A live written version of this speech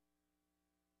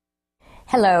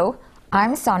Hello,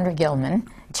 I'm Sondra Gilman,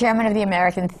 Chairman of the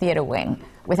American Theatre Wing,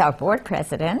 with our board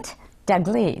president, Doug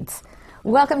Leeds.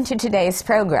 Welcome to today's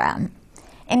program.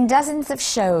 In dozens of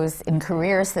shows in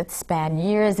careers that span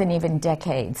years and even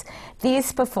decades,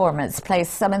 these performers play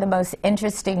some of the most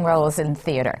interesting roles in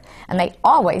theater, and they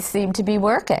always seem to be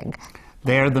working.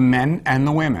 They are the men and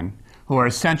the women who are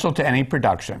essential to any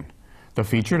production, the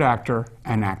featured actor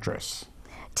and actress.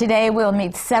 Today we'll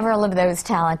meet several of those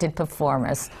talented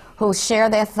performers who'll share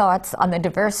their thoughts on the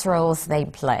diverse roles they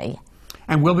play.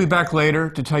 And we'll be back later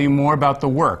to tell you more about the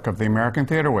work of the American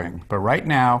Theatre Wing. But right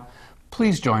now,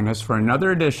 please join us for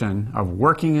another edition of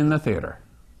Working in the Theatre.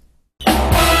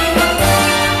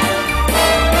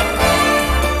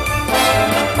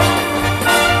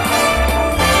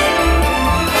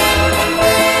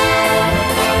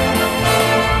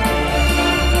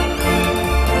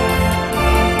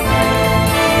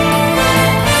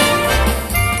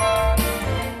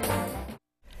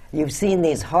 You've seen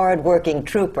these hard-working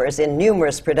troopers in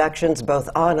numerous productions both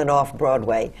on and off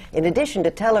Broadway, in addition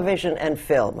to television and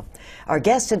film. Our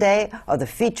guests today are the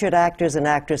featured actors and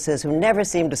actresses who never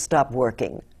seem to stop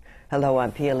working. Hello,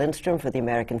 I'm Pia Lindstrom for the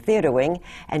American Theatre Wing,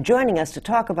 and joining us to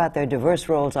talk about their diverse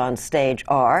roles on stage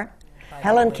are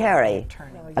Helen Carey,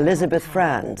 Elizabeth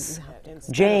Franz,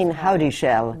 Jane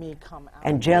Houdyshell,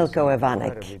 and Jelko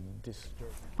Ivanek.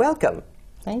 Welcome.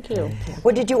 Thank you.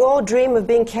 Well, did you all dream of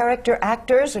being character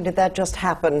actors, or did that just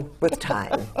happen with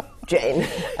time? Jane?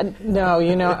 No,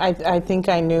 you know, I think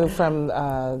I knew from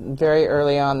very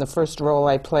early on. The first role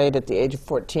I played at the age of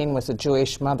 14 was a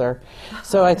Jewish mother.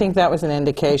 So I think that was an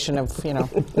indication of, you know,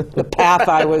 the path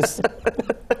I was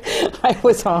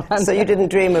on. So you didn't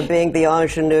dream of being the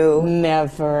ingenue?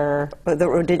 Never.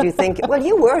 Or did you think, well,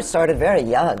 you were started very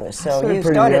young, so you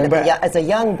started as a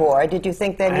young boy. Did you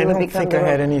think then you would become I don't think I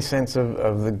had any sense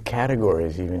of the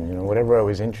categories even. You know, whatever I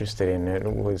was interested in, it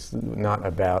was not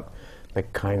about the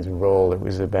kinds of role. It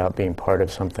was about being part of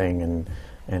something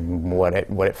and what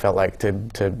it felt like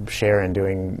to share in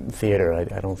doing theater. I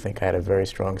don't think I had a very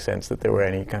strong sense that there were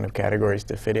any kind of categories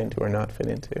to fit into or not fit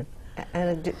into.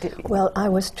 Well, I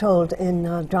was told in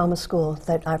drama school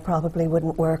that I probably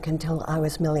wouldn't work until I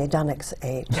was Millie Dunnick's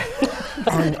age.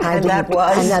 And that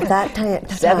was? And at that time,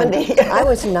 70? I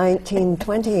was 19,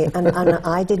 20, and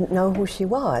I didn't know who she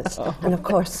was. And of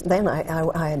course, then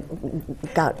I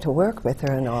got to work with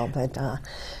her and all, and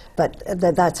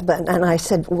I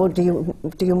said, well, do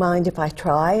you mind if I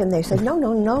try? And they said,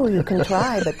 no, you can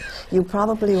try, but you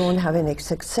probably won't have any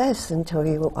success until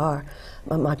you are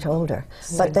much older.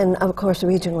 But then, of course,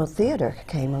 regional theater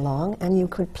came along, and you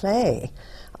could play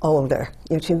older.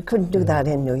 You couldn't do that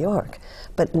in New York.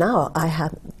 But now I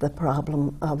have the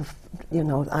problem of, you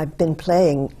know, I've been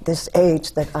playing this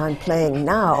age that I'm playing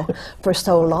now for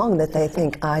so long that they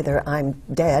think either I'm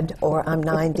dead or I'm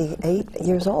 98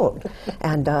 years old.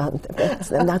 And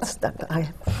that's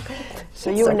So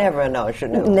you were never an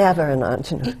ingenue? Never an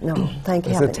ingenue, no. Thank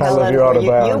you. It's the title of your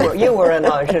autobiography. You were an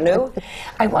ingenue?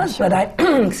 I was, but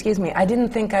excuse me, I didn't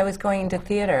think I was going into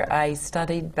theater. I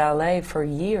studied ballet for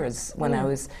years when I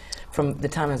was, from the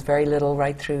time I was very little,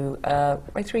 right through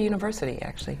university,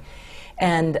 actually.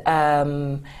 And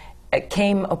it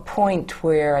came a point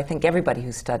where I think everybody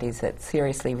who studies it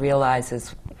seriously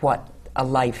realizes what a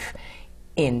life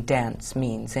in dance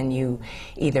means, and you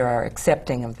either are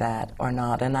accepting of that or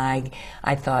not. And I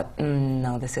thought,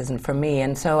 no, this isn't for me.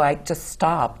 And so I just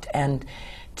stopped, and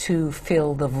to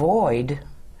fill the void,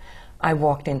 I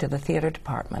walked into the theater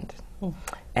department.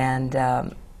 And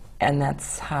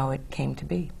that's how it came to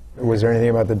be. Was there anything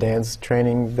about the dance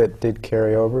training that did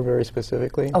carry over very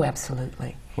specifically? Oh,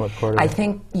 absolutely. What part of I it?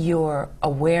 think your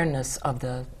awareness of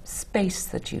the space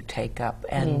that you take up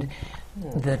and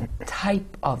the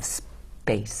type of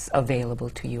space available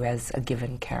to you as a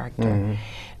given character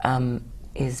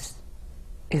is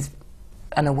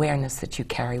an awareness that you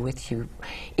carry with you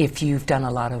if you've done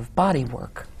a lot of body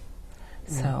work.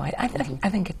 So I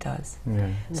think it does. Yeah.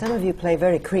 Some of you play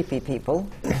very creepy people.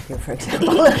 You, for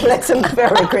example, play some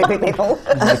very creepy people.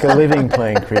 Like a living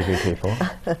playing creepy people.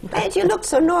 And you look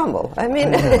so normal. I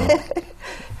mean,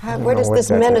 where does this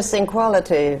menacing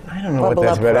quality I don't know what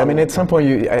that's about. I mean, at some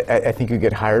point, I think you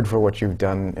get hired for what you've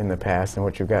done in the past and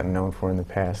what you've gotten known for in the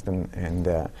past, and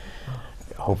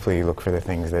hopefully you look for the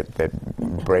things that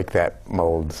break that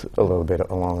mold a little bit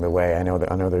along the way. I know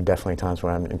there are definitely times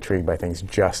where I'm intrigued by things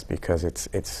just because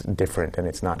it's different and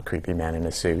it's not creepy man in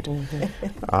a suit. You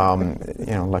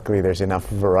know, luckily there's enough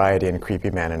variety in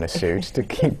creepy man in a suit to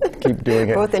keep doing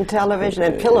it. Both in television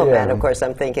and Pillow Man, of course,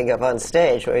 I'm thinking of on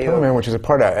stage. Where Pillow Man, which is a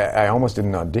part I almost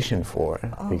didn't audition for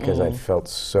because I felt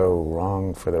so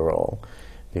wrong for the role,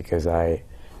 because I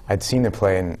I'd seen the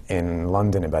play in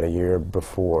London about a year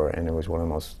before, and it was one of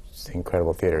the most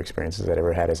incredible theater experiences I'd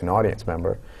ever had as an audience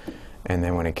member. And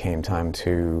then when it came time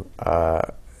to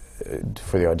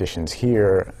for the auditions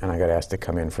here, and I got asked to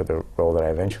come in for the role that I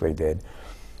eventually did,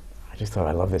 I just thought,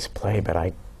 I love this play, but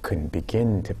I couldn't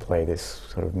begin to play this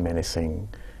sort of menacing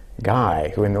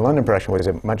guy, who in the London production was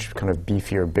a much kind of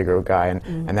beefier, bigger guy,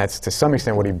 and that's to some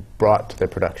extent what he brought to the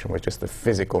production, was just the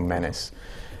physical menace.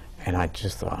 And I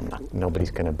just thought,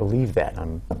 nobody's going to believe that.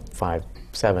 I'm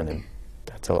 5'7", and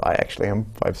that's a lie. Actually, I'm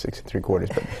 5'6" and 3/4.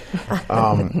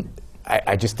 But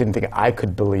I just didn't think I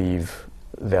could believe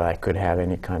that I could have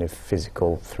any kind of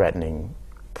physical, threatening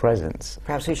presence.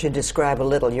 Perhaps we should describe a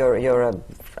little.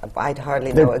 I'd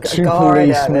hardly The know, a two guard,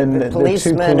 policemen, a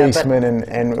policeman, the two policemen,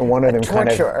 and one of them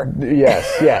torturer. kind of.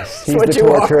 Yes, he's the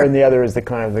torturer, and the other is the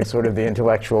kind of the sort of the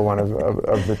intellectual one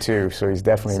of the two. So he's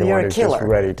definitely the one who's just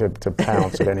ready to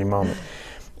pounce at any moment.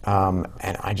 And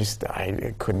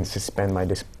I couldn't suspend my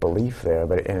disbelief there.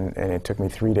 But and it took me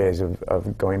 3 days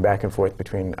of going back and forth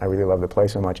between I really love the play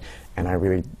so much, and I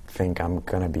really think I'm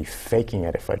going to be faking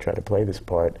it if I try to play this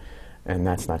part, and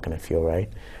that's not going to feel right.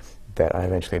 That I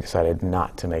eventually decided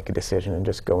not to make a decision and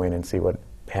just go in and see what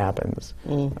happens.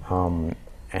 And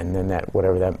then that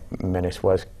whatever that menace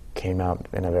was came out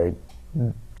in a very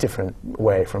different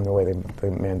way from the way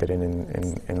the man did it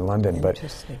in London. But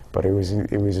it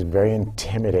was very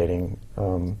intimidating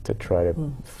to try to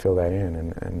fill that in,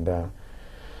 and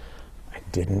I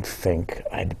didn't think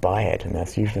I'd buy it, and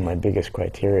that's usually my biggest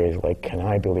criteria, is like, can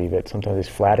I believe it? Sometimes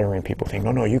it's flattering when people think,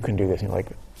 no, you can do this, and you're like,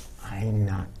 I'm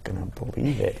not going to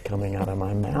believe it coming out of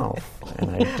my mouth. And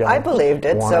I believed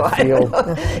it, so I don't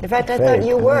know. In fact, I thought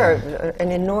you were an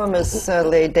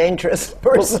enormously dangerous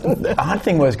person. Well, the odd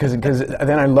thing was, because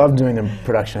then I loved doing the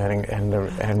production, and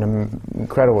had an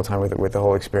incredible time with it, with the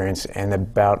whole experience. And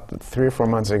about 3 or 4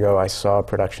 months ago, I saw a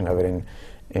production of it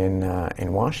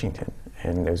in Washington.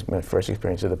 And it was my first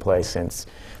experience of the play since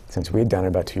we'd done it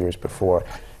about 2 years before.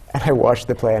 And I watched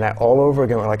the play, and all over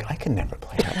again, like, I can never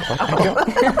play that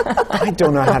part. I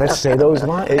don't know how to say those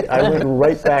lines. I went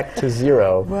right back to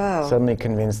zero, suddenly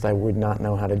convinced I would not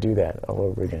know how to do that all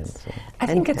over again. So. I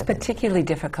think it's particularly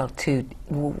difficult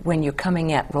when you're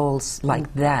coming at roles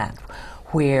like that,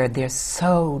 where they're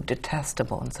so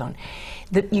detestable and so on,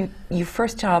 that your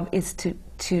first job is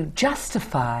to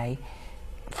justify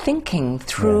thinking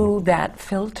through that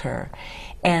filter.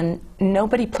 And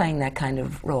nobody playing that kind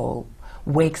of role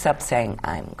wakes up saying,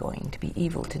 I'm going to be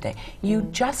evil today. You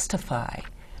justify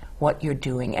what you're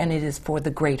doing, and it is for the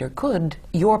greater good,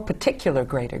 your particular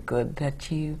greater good,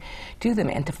 that you do them.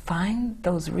 And to find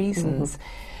those reasons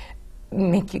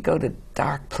make you go to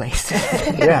dark places.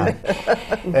 Yeah.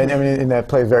 And I mean, in that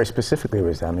play, very specifically,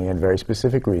 he had very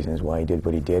specific reasons why he did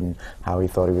what he did, and how he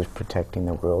thought he was protecting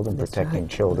the world and protecting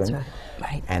children. That's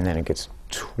right. And then it gets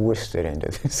twisted into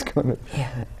this kind of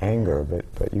anger,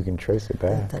 but you can trace it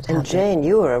back. And Jane,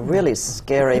 you were a really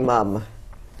scary mum.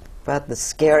 About the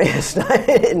scariest.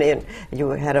 You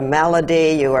had a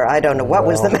malady. You were, I don't know, what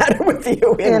was the matter with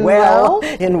you? In Well.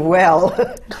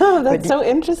 Oh, that's so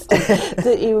interesting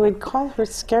that you would call her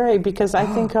scary, because I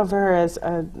think of her as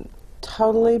a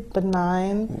totally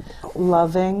benign,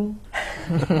 loving,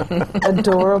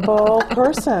 adorable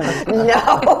person.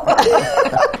 No.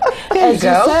 As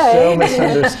you say. So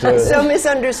misunderstood. So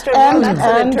misunderstood. Well, that's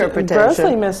an interpretation.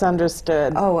 Grossly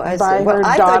misunderstood I see. by Well, her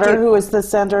I daughter, who was the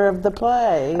center of the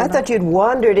play. I thought you'd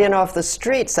wandered in off the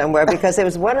street somewhere, because it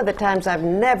was one of the times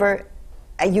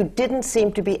you didn't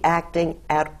seem to be acting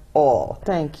at all.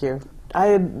 Thank you. I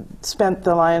had spent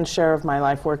the lion's share of my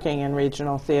life working in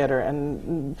regional theater,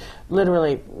 and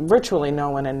virtually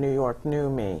no one in New York knew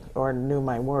me or knew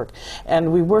my work.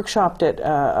 And we workshopped it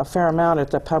a fair amount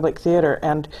at the Public Theater,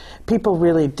 and people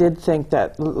really did think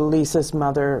that Lisa's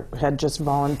mother had just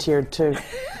volunteered to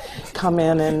come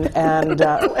in and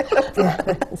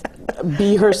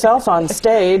be herself on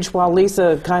stage while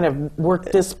Lisa kind of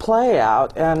worked this play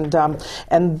out. And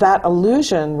that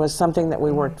illusion was something that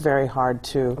we worked very hard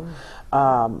to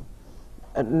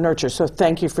nurture. So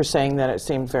thank you for saying that. It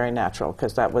seemed very natural,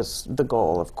 because that was the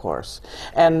goal, of course.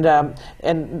 And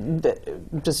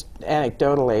just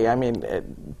anecdotally, I mean,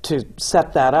 to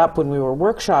set that up when we were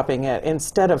workshopping it,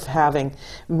 instead of having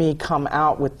me come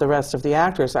out with the rest of the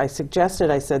actors, I said,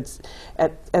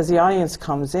 as the audience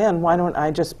comes in, why don't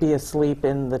I just be asleep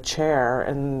in the chair?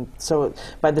 And so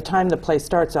by the time the play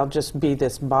starts, I'll just be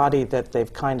this body that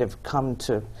they've kind of come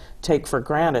to take for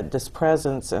granted, this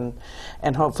presence, and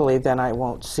hopefully then I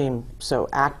won't seem so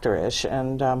actorish.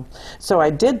 And so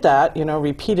I did that, you know,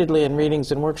 repeatedly in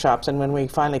readings and workshops. And when we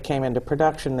finally came into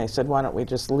production, they said, why don't we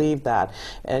just leave that?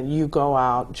 And you go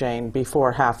out, Jane,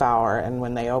 before half hour, and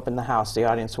when they open the house, the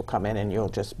audience will come in and you'll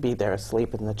just be there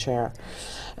asleep in the chair.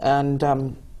 And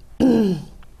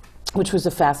which was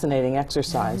a fascinating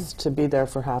exercise, to be there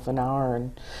for half an hour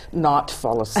and not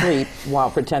fall asleep while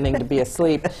pretending to be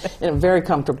asleep in a very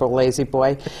comfortable lazy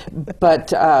boy.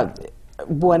 But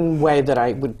one way that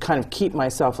I would kind of keep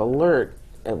myself alert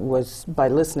was by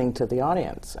listening to the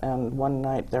audience. And one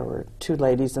night there were two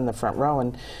ladies in the front row,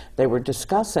 and they were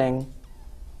discussing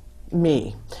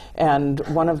me. And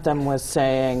one of them was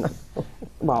saying,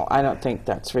 well, I don't think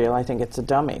that's real, I think it's a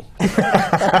dummy.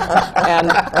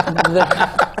 And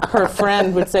her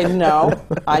friend would say, no,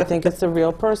 I think it's a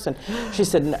real person. She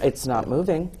said, no, it's not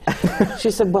moving.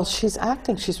 She said, well, she's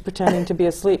acting, she's pretending to be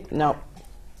asleep. No,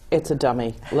 it's a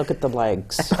dummy. Look at the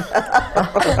legs.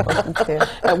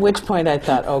 At which point I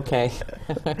thought, okay,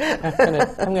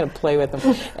 I'm gonna play with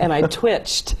them. And I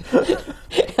twitched,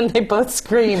 and they both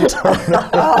screamed.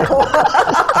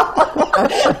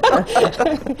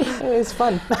 It was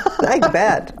fun. I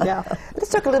bet. Yeah. Let's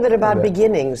talk a little bit about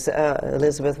beginnings,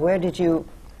 Elizabeth. Where did you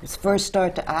first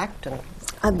start to act?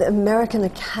 At the American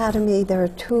Academy, there are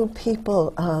two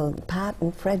people, Pat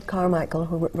and Fred Carmichael,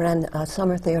 who ran a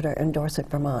summer theater in Dorset,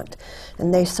 Vermont.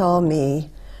 And they saw me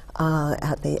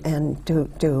at the end do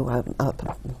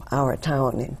Our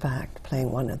Town, in fact,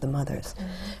 playing one of the mothers. Mm-hmm.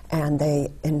 And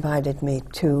they invited me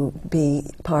to be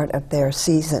part of their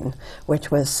season,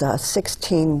 which was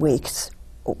 16 weeks,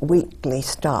 weekly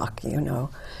stock, you know.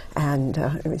 And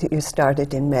you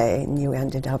started in May and you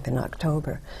ended up in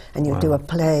October. And you do a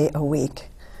play a week,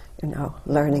 you know,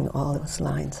 learning all those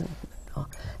lines.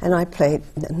 And I played,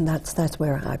 and that's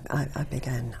where I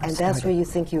began. And that's where you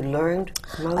think you learned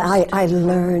most? I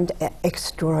learned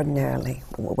extraordinarily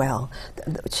well.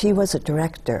 She was a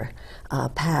director,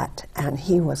 Pat, and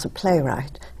he was a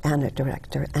playwright and a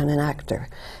director and an actor.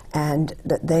 And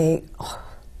they, I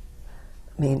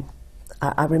mean,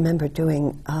 I remember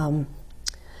doing,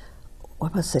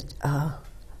 what was it, a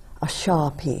Shaw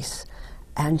piece,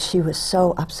 and she was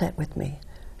so upset with me.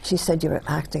 She said, you're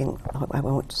acting, I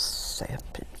won't say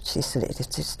it, she said,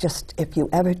 it's just, if you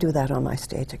ever do that on my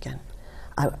stage again,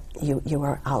 you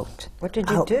are out. What did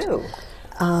you do?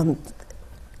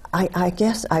 I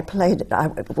guess I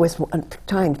was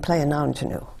trying to play an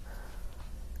ingenue,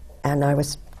 and I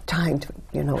was trying to,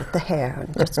 you know, with the hair,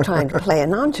 and just trying to play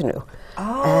an ingenue.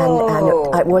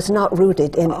 And I was not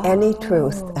rooted in any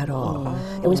truth at all.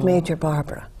 It was Major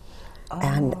Barbara.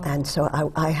 And so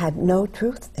I had no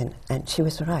truth in it, and she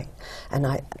was right. And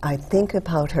I think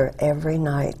about her every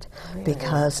night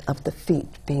because of the feet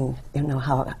being, you know,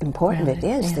 how important it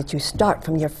is that you start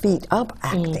from your feet up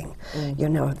acting. You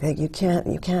know, that you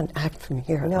can't act from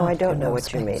here. No, up, I don't know what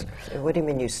space. you mean. What do you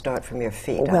mean you start from your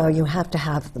feet Well, up? you have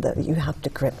to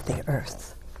grip the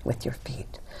earth with your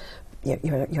feet.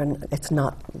 It's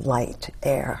not light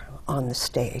air on the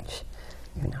stage,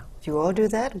 you know. Do you all do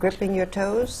that, gripping your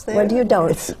toes there? Well, you don't.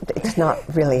 It's not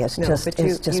really. It's No, just but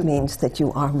it just means that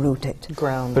you are rooted.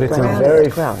 Ground. But it's Grounded, a very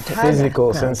grounded.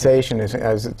 physical Grounded. sensation.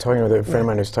 I was talking with a friend of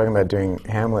mine who's talking about doing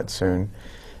Hamlet soon,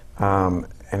 and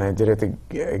I did it at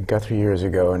the Guthrie years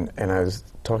ago, and I was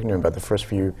talking to him about the first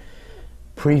few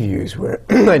previews where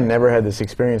I'd never had this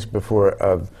experience before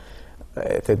of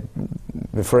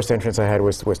the first entrance I had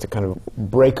was to kind of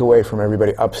break away from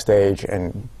everybody upstage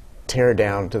and tear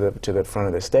down to the front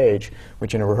of the stage,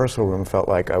 which in a rehearsal room felt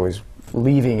like I was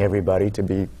leaving everybody to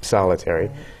be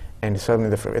solitary. And suddenly,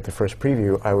 at the first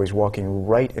preview, I was walking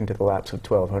right into the laps of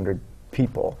 1,200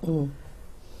 people.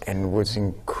 And it was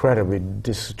incredibly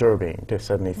disturbing to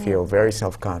suddenly feel very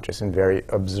self-conscious and very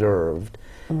observed.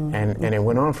 And it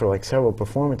went on for like several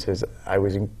performances. I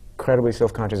was incredibly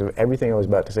self-conscious of everything I was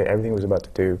about to say, everything I was about to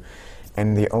do.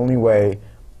 And the only way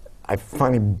I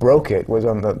finally broke it was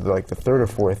on the third or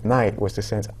fourth night, was the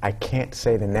sense I can't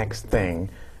say the next thing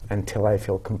until I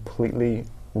feel completely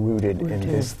rooted in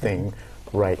this thing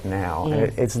right now.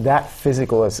 And it's that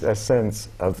physical a sense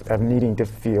of needing to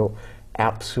feel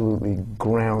absolutely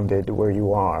grounded where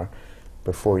you are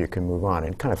before you can move on.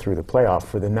 And kind of threw the play off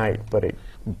for the night, but it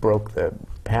broke the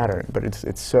pattern. But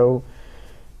it's so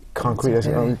concrete.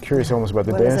 I'm curious almost about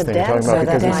the Well, dance there's a thing you're talking about,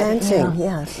 dance, because Dancing,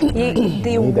 yes. The need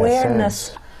that awareness,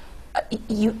 sense.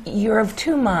 you're of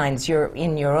two minds. You're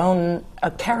in your own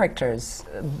character's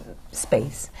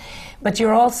space, but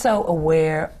you're also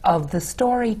aware of the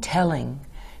storytelling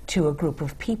to a group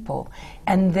of people,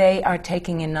 and they are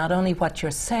taking in not only what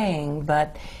you're saying,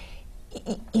 but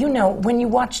you know, when you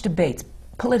watch debates,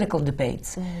 political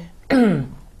debates,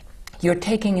 you're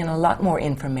taking in a lot more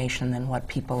information than what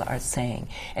people are saying.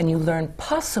 And you learn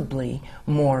possibly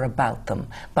more about them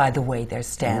by the way they're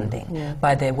standing,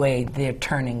 by the way they're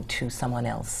turning to someone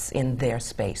else in their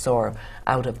space or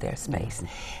out of their space.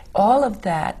 All of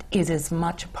that is as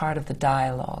much a part of the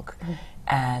dialogue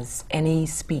as any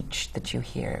speech that you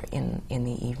hear in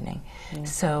the evening.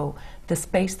 So the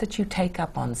space that you take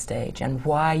up on stage and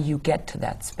why you get to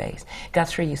that space.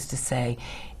 Guthrie used to say,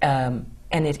 and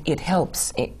it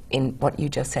helps in what you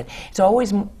just said, it's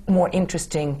always more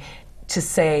interesting to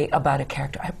say about a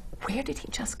character, where did he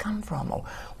just come from? Or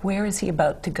where is he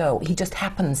about to go? He just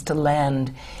happens to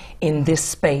land in this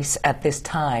space at this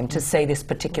time to say this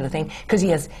particular thing, because he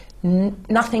has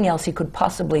nothing else he could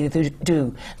possibly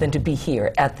do than to be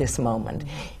here at this moment.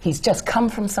 He's just come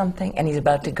from something and he's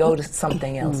about to go to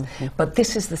something else. But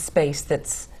this is the space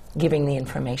that's giving the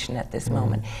information at this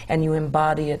moment. And you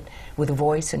embody it with a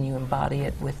voice, and you embody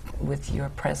it with your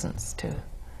presence too.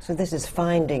 So this is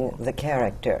finding the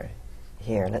character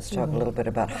here. Let's talk a little bit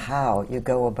about how you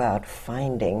go about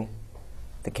finding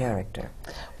the character.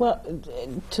 Well,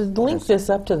 to link this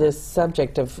up to this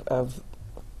subject of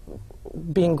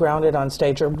being grounded on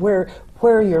stage, or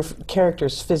where your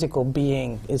character's physical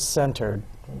being is centered,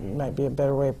 might be a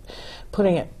better way of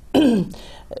putting it.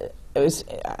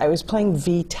 I was playing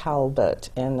V. Talbot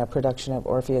in a production of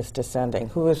Orpheus Descending,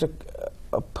 who is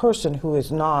a person who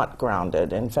is not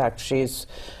grounded. In fact, she's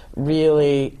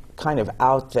really kind of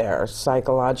out there,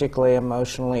 psychologically,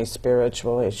 emotionally,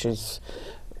 spiritually. She's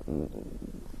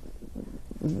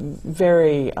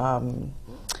very,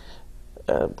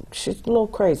 she's a little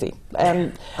crazy.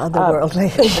 And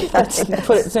otherworldly. That's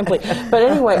put it simply. But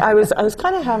anyway, I was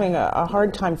kind of having a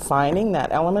hard time finding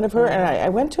that element of her, and I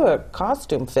went to a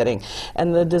costume fitting,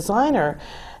 and the designer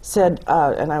said,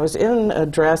 and I was in a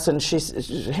dress, and she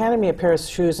handed me a pair of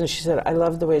shoes, and she said, "I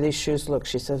love the way these shoes look."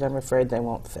 She said, "I'm afraid they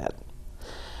won't fit."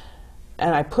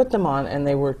 And I put them on, and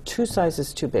they were 2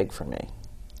 sizes too big for me.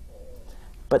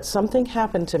 But something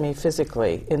happened to me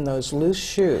physically in those loose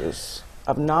shoes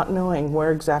of not knowing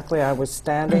where exactly I was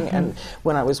standing, and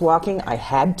when I was walking, I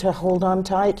had to hold on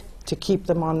tight to keep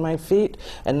them on my feet,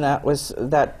 and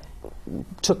that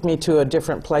took me to a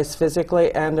different place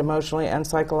physically and emotionally and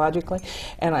psychologically.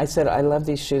 And I said, "I love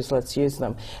these shoes, let's use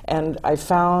them." And I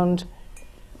found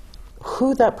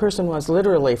who that person was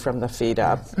literally from the feet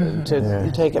up,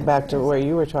 to take it back to where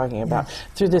you were talking about,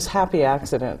 through this happy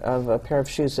accident of a pair of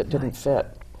shoes that didn't fit.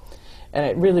 And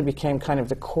it really became kind of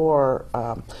the core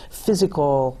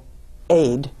physical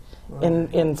aid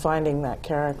in finding that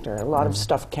character. A lot of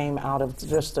stuff came out of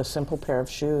just a simple pair of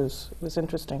shoes. It was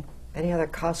interesting. Any other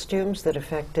costumes that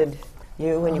affected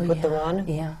you when you put them on?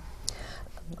 Yeah.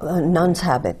 Nun's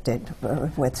Habit did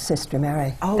with Sister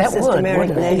Mary. Oh, That Sister would, Mary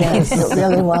wouldn't it? Yes, it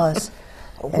really was.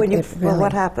 When well,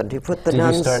 what happened? You put the Did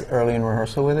nuns... you start early in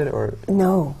rehearsal with it, or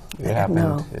No, It happened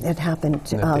no, it happened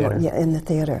in the theater? in the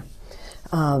theater,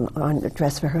 on the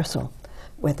dress rehearsal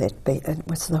with it. It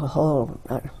was the whole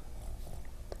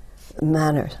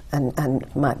manner and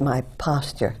my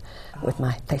posture with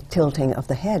the tilting of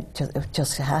the head. It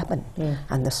just happened,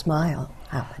 and the smile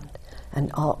happened,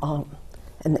 and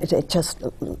and it just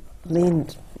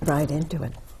leaned right into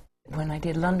it. When I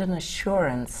did London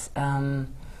Assurance,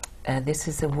 this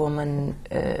is a woman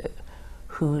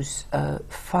who's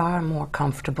far more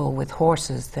comfortable with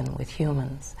horses than with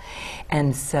humans.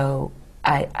 And so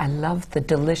I love the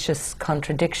delicious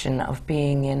contradiction of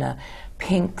being in a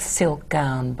pink silk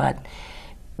gown, but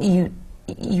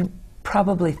you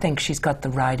probably think she's got the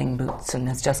riding boots and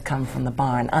has just come from the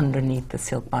barn underneath the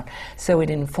silk barn. So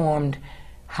it informed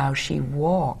how she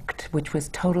walked, which was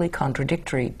totally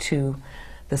contradictory to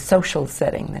the social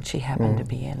setting that she happened to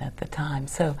be in at the time.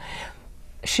 So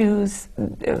shoes,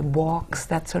 walks,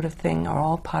 that sort of thing are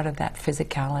all part of that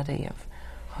physicality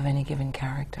of any given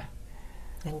character.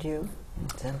 And you,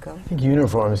 Zemko? I think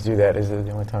uniforms do that. Is the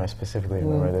only time I specifically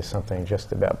remember there's something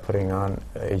just about putting on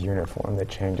a uniform that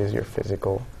changes your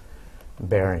physical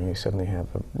bearing. You suddenly have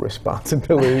a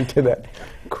responsibility to that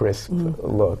crisp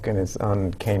look, and it's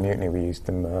on K Mutiny we used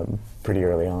them pretty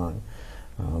early on.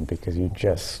 Because you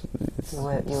just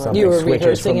You were switches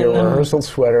rehearsing from your in the- rehearsal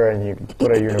sweater, and you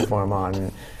put a uniform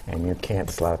on, and you can't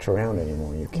slouch around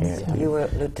anymore. You can't. You were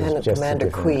Lieutenant just a Commander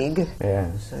different- Queeg,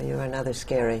 Yeah, so you were another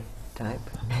scary type.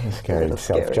 scary, Little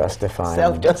scary. self-justifying,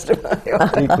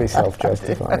 Self-justifying. deeply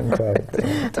self-justifying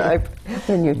type. type.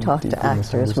 When you talk Deeply to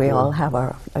actors, we misunderstood. all have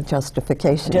our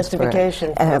justifications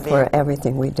Justification for for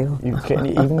everything we do. You can,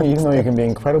 even though you can be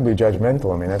incredibly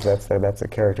judgmental. I mean, that's a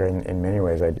character in many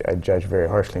ways. I judge very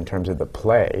harshly in terms of the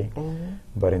play,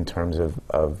 but in terms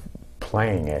of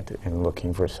playing it and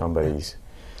looking for somebody's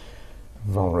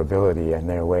vulnerability and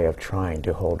their way of trying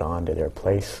to hold on to their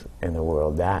place in the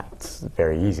world, that's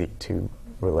very easy to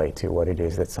relate to what it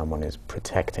is that someone is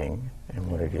protecting and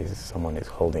what it is someone is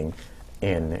holding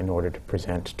in order to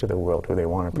present to the world who they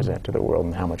want to present to the world,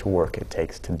 and how much work it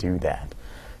takes to do that,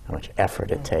 how much effort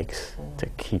it takes to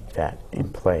keep that in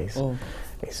place.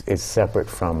 Is separate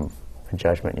from a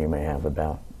judgment you may have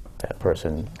about that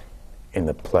person in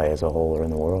the play as a whole or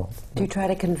in the world. Do you try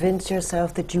to convince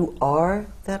yourself that you are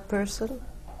that person?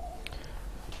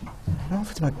 I don't know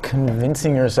if it's about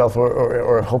convincing yourself,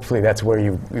 or hopefully that's where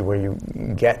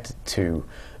you get to.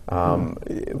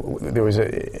 There was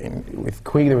with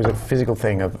Queeg, there was a physical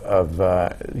thing of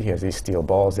he has these steel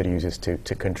balls that he uses to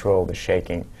control the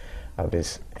shaking of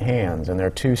his hands, and there are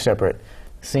two separate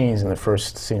scenes. In the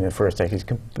first scene, in the first act, he's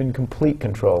in complete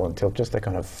control until just a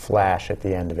kind of flash at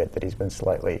the end of it that he's been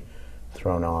slightly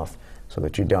thrown off, so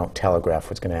that you don't telegraph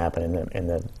what's going to happen in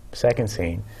the second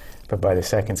scene. But by the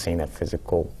second scene, that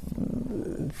physical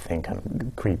thing kind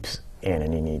of creeps in,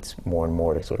 and he needs more and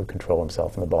more to sort of control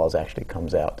himself, and the balls actually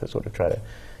comes out to sort of try to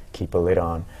keep a lid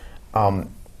on. And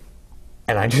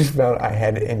I just found I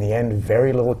had, in the end,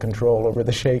 very little control over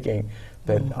the shaking,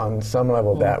 that on some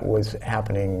level that was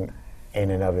happening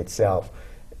in and of itself.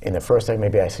 In the first act,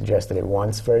 maybe I suggested it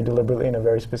once very deliberately in a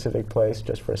very specific place,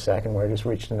 just for a second, where I just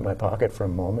reached into my pocket for a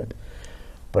moment.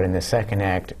 But in the second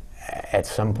act, at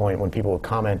some point when people would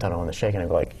comment on the shaking, I'd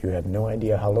go like, you have no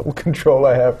idea how little control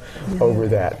I have over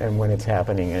that, and when it's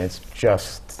happening, and it's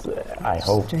just, I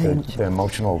hope, the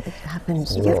emotional It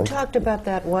happens. world. You've talked about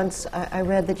that once. I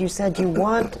read that you said you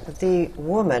want the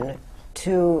woman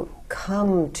to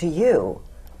come to you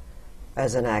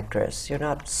as an actress. You're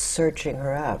not searching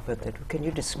her out, but can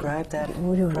you describe that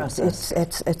process?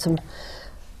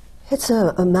 It's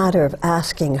a matter of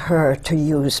asking her to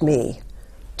use me,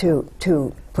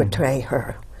 to portray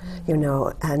her, you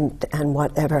know, and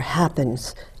whatever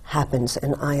happens,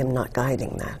 and I am not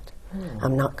guiding that.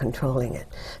 I'm not controlling it.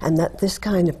 And that this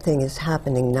kind of thing is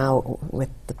happening now with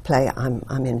the play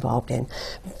I'm involved in.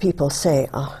 People say,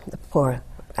 oh, the poor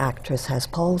actress has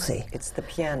palsy. It's the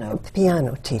piano. The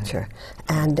piano teacher.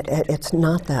 And it's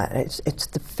not that. It's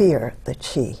the fear that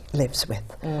she lives with.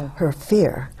 Her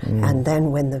fear. And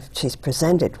then when she's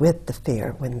presented with the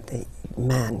fear, when the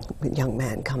young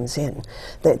man comes in,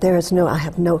 I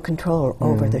have no control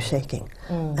over the shaking.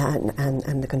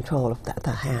 And the control of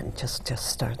the hand just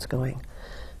starts going.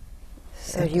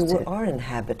 So you are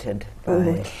inhabited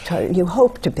by... You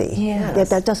hope to be. Yes.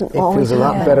 That doesn't It always feels a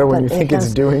lot happen, better when but you think it it's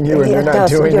does- doing you and it you're not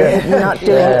does. doing it. You're not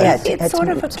doing it. It's sort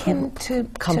of akin to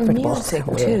comfortable. music,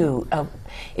 too.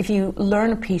 If you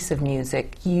learn a piece of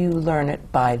music, you learn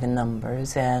it by the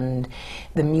numbers, and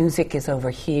the music is over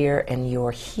here and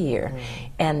you're here.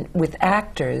 And with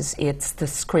actors, it's the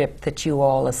script that you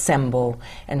all assemble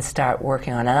and start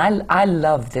working on. And I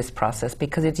love this process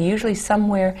because it's usually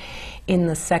somewhere in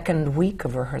the second week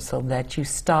of rehearsal that you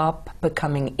stop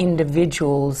becoming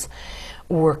individuals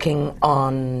working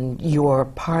on your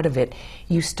part of it.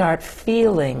 You start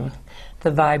feeling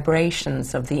the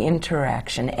vibrations of the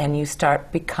interaction, and you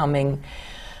start becoming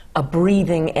a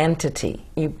breathing entity.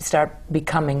 You start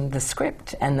becoming the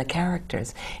script and the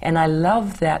characters. And I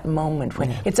love that moment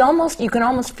when it's almost, you can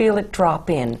almost feel it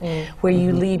drop in, where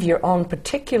you leave your own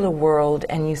particular world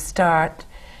and you start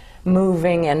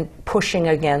moving and pushing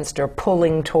against or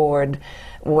pulling toward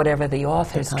whatever the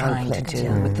author's trying to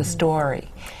do with the story.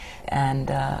 And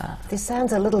This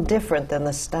sounds a little different than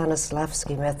the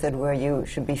Stanislavski method, where you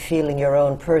should be feeling your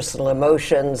own personal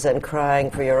emotions and crying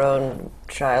for your own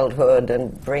childhood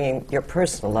and bringing your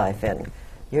personal life in.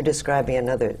 You're describing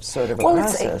another sort of a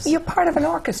process. You're part of an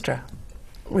orchestra,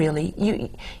 really.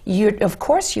 You of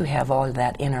course you have all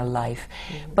that inner life,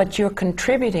 but you're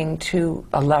contributing to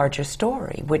a larger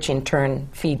story, which in turn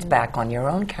feeds back on your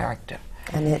own character.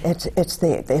 And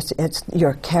it's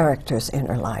your character's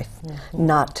inner life,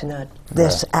 not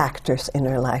this actor's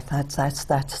inner life. That's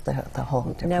the whole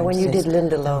difference. Now, when you did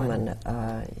Linda Lohman,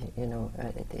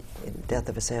 Death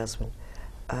of a Salesman,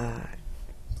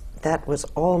 that was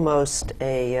almost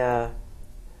a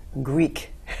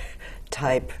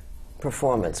Greek-type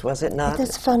performance, was it not?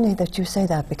 It's funny that you say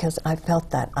that, because I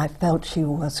felt that. I felt she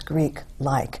was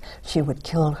Greek-like. She would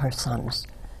kill her sons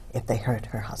if they hurt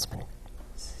her husband.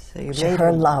 So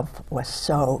Her love was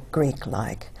so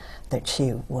Greek-like that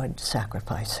she would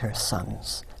sacrifice her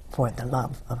sons for the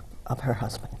love of her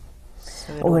husband.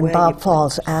 So in a When way Bob you-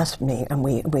 Falls asked me, and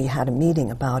we had a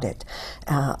meeting about it,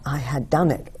 I had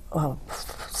done it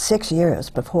 6 years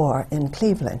before in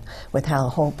Cleveland with Hal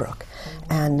Holbrook.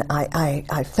 And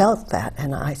I felt that,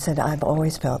 and I said, I've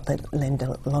always felt that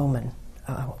Linda Lohman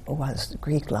was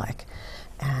Greek-like.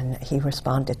 And he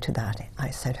responded to that.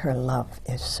 I said, her love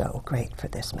is so great for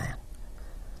this man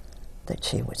that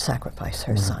she would sacrifice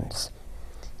her sons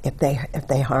if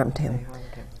they harmed him.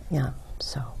 Yeah,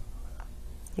 so.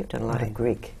 You've done a lot of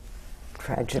Greek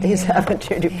tragedies, haven't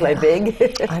you? Do you play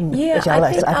big? I'm Yeah,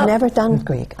 jealous. I've never done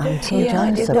Greek. I'm so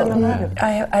jealous of it.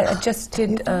 I just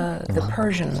did the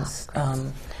Persians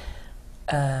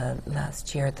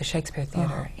last year at the Shakespeare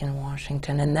Theatre in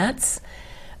Washington, and that's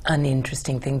an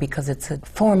interesting thing because it's a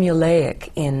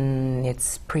formulaic in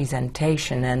its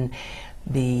presentation, and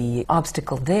the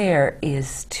obstacle there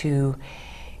is to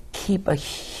keep a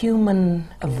human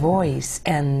voice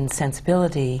and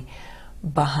sensibility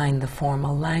behind the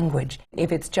formal language.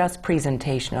 If it's just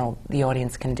presentational, the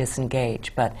audience can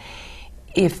disengage, but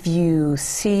if you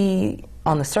see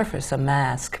on the surface a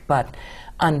mask, but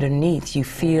underneath you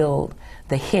feel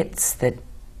the hits that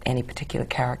any particular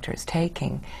character is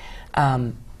taking,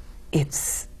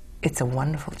 it's a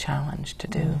wonderful challenge to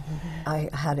do. I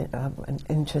had an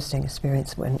interesting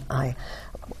experience when I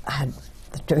had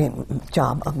the dream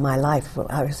job of my life.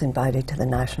 I was invited to the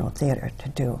National Theatre to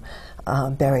do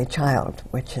Buried Child,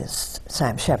 which is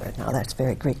Sam Shepard. Now that's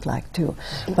very Greek-like too.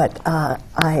 But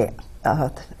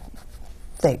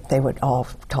they would all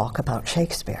talk about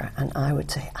Shakespeare, and I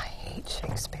would say, I hate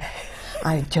Shakespeare.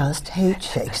 I just hate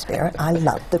Shakespeare. I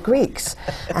love the Greeks.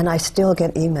 And I still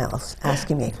get emails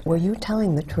asking me, were you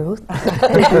telling the truth?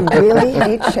 Did you really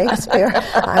hate Shakespeare?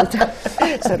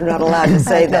 So we're not allowed to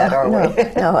say that, are we?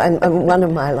 No, and one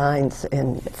of my lines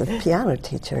in The Piano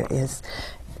Teacher is,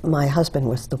 my husband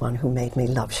was the one who made me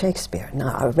love Shakespeare.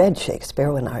 Now, I read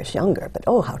Shakespeare when I was younger, but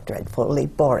oh, how dreadfully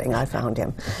boring I found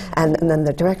him. And then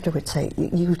the director would say,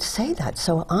 you say that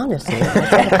so honestly.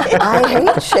 I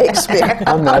hate Shakespeare.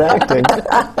 I'm not acting.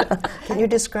 Can you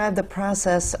describe the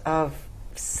process of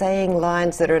saying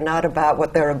lines that are not about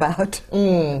what they're about?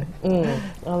 Oh,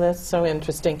 that's so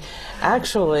interesting.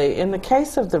 Actually, in the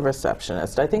case of The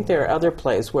Receptionist, I think there are other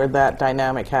plays where that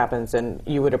dynamic happens and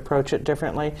you would approach it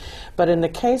differently. But in the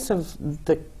case of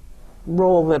the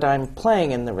role that I'm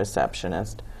playing in The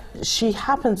Receptionist, she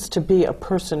happens to be a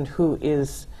person who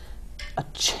is a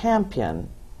champion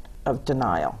of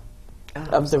denial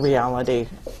of the reality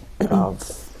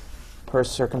of her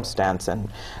circumstance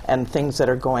and things that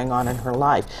are going on in her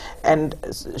life. And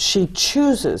she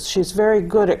chooses, she's very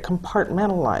good at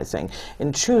compartmentalizing,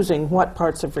 in choosing what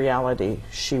parts of reality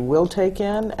she will take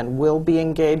in and will be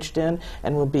engaged in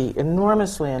and will be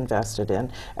enormously invested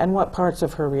in, and what parts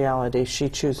of her reality she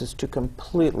chooses to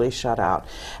completely shut out.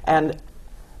 And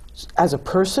as a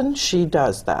person, she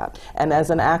does that. And as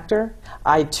an actor,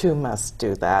 I too must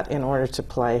do that in order to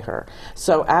play her.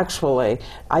 So actually,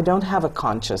 I don't have a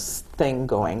conscious thing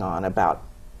going on about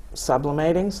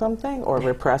sublimating something or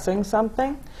repressing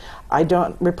something. I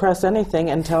don't repress anything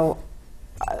until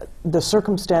the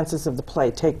circumstances of the play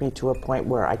take me to a point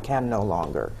where I can no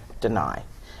longer deny.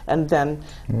 And then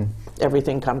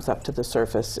everything comes up to the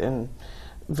surface in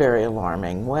very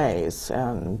alarming ways,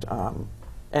 and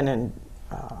in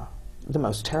the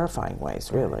most terrifying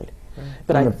ways, really.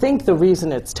 But I think the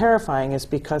reason it's terrifying is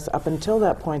because up until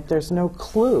that point, there's no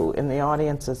clue in the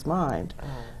audience's mind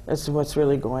as to what's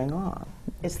really going on.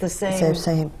 It's the same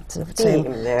Same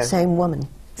there. Same woman.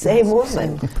 Same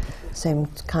woman. Same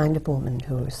kind of woman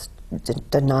who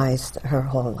denies her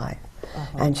whole life.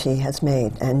 And she has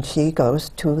made, and she goes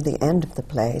to the end of the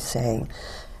play saying,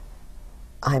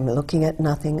 I'm looking at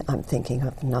nothing, I'm thinking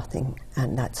of nothing,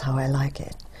 and that's how I like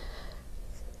it.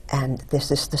 And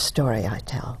this is the story I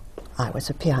tell. I was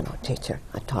a piano teacher.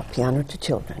 I taught piano to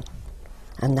children.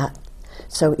 And that,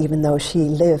 so even though she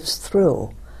lives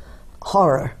through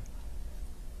horror,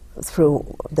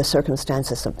 through the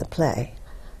circumstances of the play,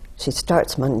 she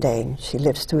starts mundane, she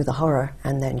lives through the horror,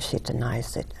 and then she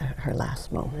denies it at her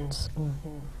last moments,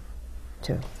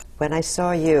 too. When I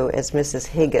saw you as Mrs.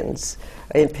 Higgins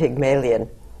in Pygmalion,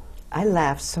 I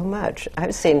laughed so much.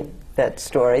 I've seen that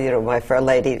story, you know, My Fair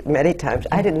Lady, many times.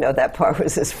 I didn't know that part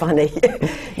was as funny.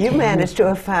 You managed to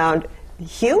have found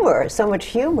humor, so much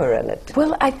humor in it.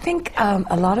 Well, I think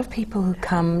a lot of people who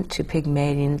come to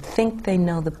Pygmalion think they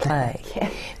know the play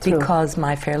because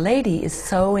My Fair Lady is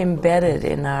so embedded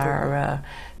in our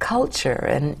culture,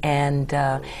 and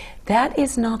that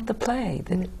is not the play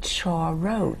that Shaw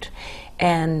wrote.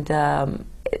 And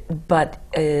but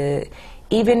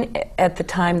even at the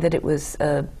time that it was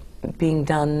being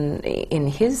done in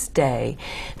his day,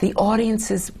 the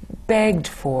audiences begged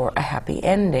for a happy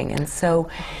ending. And so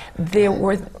there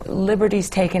were liberties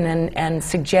taken and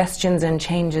suggestions and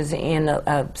changes in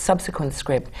a subsequent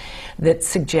script that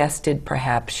suggested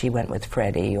perhaps she went with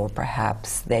Freddie, or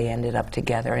perhaps they ended up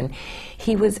together. And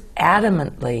he was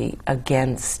adamantly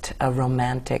against a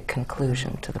romantic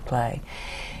conclusion to the play.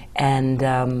 And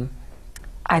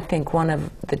I think one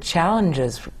of the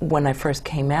challenges when I first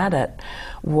came at it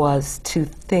was to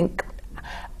think,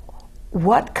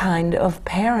 what kind of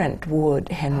parent would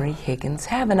Henry Higgins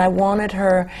have? And I wanted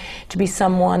her to be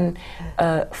someone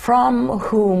from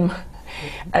whom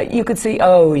you could see,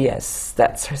 oh yes,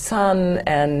 that's her son,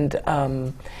 and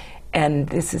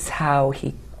this is how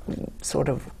he sort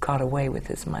of got away with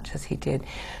as much as he did.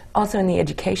 Also in the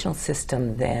educational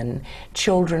system then,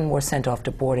 children were sent off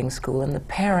to boarding school, and the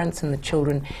parents and the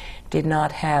children did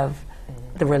not have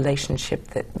the relationship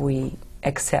that we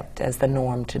accept as the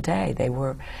norm today. They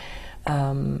were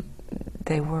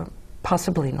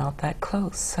possibly not that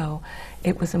close, so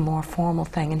it was a more formal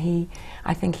thing. And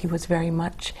I think he was very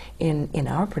much, in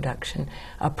our production,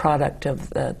 a product of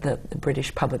the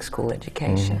British public school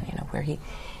education, you know, where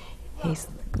he's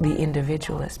the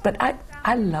individualist. But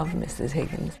I love Mrs.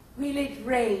 Higgins. Will it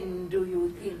rain, do you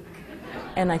think?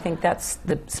 And I think that's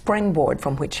the springboard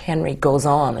from which Henry goes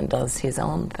on and does his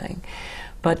own thing.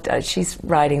 But she's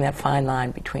riding that fine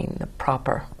line between the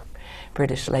proper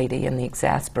British lady and the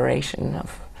exasperation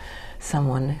of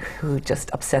someone who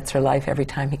just upsets her life every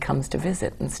time he comes to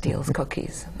visit and steals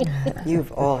cookies.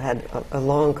 You've all had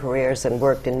long careers and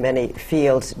worked in many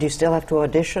fields. Do you still have to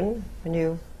audition when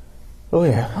you... Oh,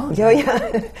 yeah. Oh,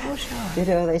 yeah. Oh, sure. You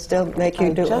know, they still make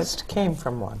you do it. I just came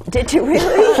from one. Did you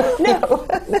really? No.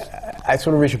 I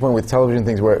sort of reached a point with television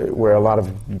things where a lot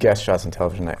of guest shots on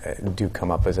television do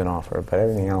come up as an offer, but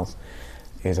everything else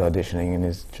is auditioning and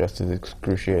is just as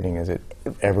excruciating as it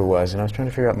ever was. And I was trying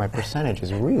to figure out my percentage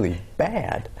is really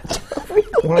bad.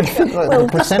 Really? The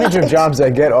percentage of jobs I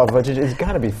get off it's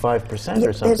got to be 5%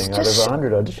 or something out of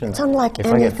 100 auditions. It's unlike if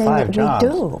anything I get 5 that we jobs.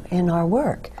 do in our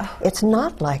work. It's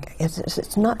not like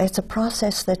it's a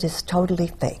process that is totally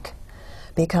fake,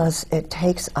 because it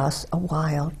takes us a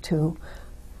while to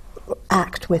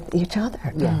act with each other,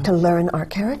 to learn our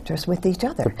characters with each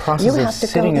other. The process of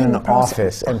sitting in an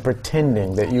office and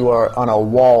pretending that you are on a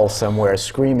wall somewhere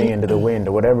screaming into the wind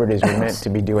or whatever it is you're meant to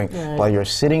be doing while you're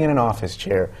sitting in an office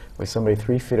chair with somebody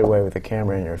 3 feet away with a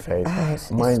camera in your face.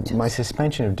 My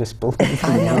suspension of disbelief.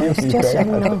 I know, it's just,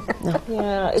 no.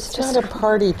 Yeah, it's not a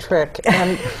party trick.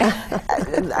 And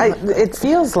it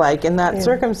feels like in that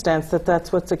circumstance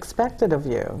that's what's expected of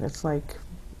you. It's like,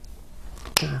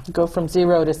 go from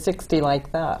 0 to 60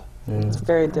 like that. It's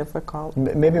very difficult.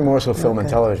 Maybe more so film and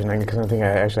television, because I don't think I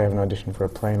actually haven't auditioned for a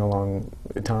play in a long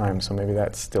time, so maybe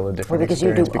that's still a different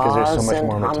experience because there's so much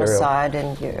more material. Homicide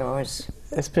and you're always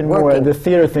it's been more, the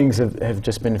theater things have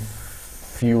just been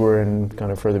fewer and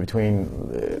kind of further between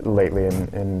lately,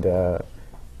 and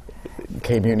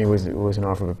Cape Mutiny was an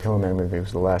offer of a Pillman movie. It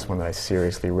was the last one that I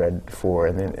seriously read for,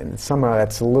 and somehow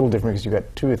that's a little different because you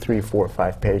got 2 or 3, 4 or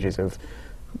 5 pages of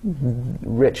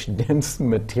rich, dense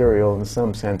material in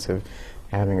some sense of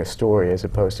having a story, as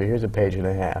opposed to here's a page and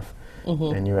a half,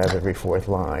 and you have every 4th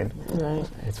line. Right.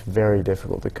 It's very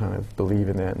difficult to kind of believe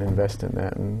in that and invest in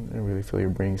that and really feel you're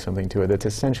bringing something to it that's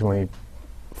essentially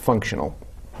functional.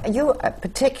 You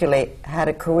particularly had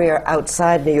a career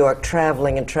outside New York,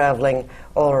 traveling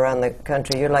all around the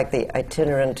country. You're like the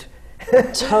itinerant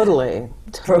Totally.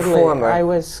 performer. I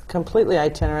was completely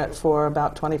itinerant for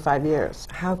about 25 years.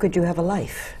 How could you have a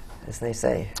life, as they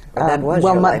say? That was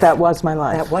well, your life. that was my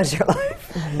life. That was your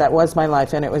life. That was my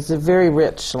life, and it was a very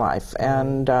rich life.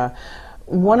 And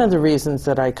one of the reasons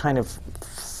that I kind of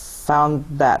found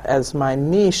that as my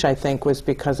niche, I think, was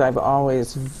because I've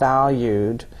always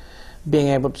valued being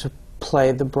able to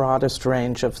play the broadest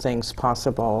range of things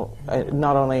possible,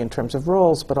 not only in terms of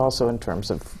roles, but also in terms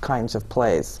of kinds of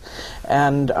plays.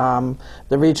 And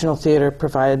the regional theater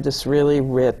provided this really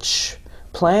rich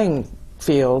playing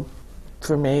field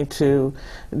for me to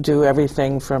do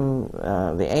everything from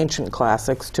the ancient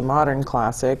classics to modern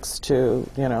classics to,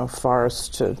 you know, farce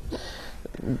to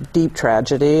deep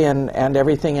tragedy and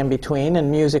everything in between,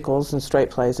 and musicals and straight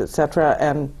plays, etc.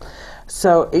 And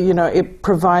so, you know, it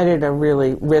provided a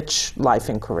really rich life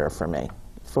and career for me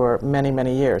for many,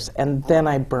 many years. And then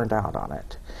I burned out on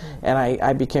it. And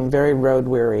I became very road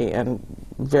weary and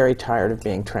very tired of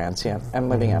being transient and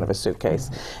living out of a suitcase.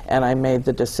 And I made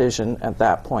the decision at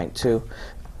that point to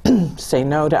say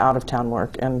no to out-of-town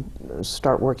work and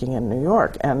start working in New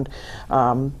York. And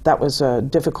that was a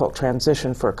difficult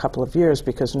transition for a couple of years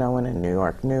because no one in New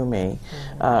York knew me.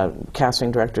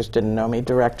 Casting directors didn't know me.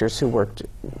 Directors who worked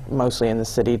mostly in the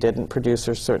city didn't.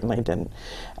 Producers certainly didn't.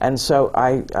 And so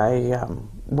I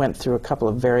went through a couple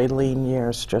of very lean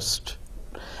years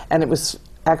and it was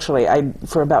actually,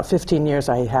 for about 15 years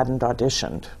I hadn't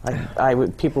auditioned.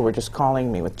 People were just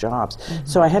calling me with jobs.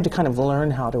 So I had to kind of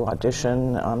learn how to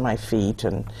audition on my feet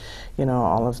and,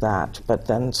 all of that. But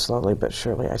then slowly but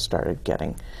surely I started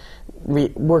getting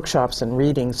workshops and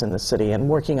readings in the city and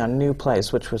working on new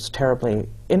plays, which was terribly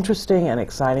interesting and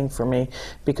exciting for me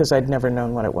because I'd never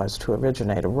known what it was to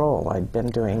originate a role. I'd been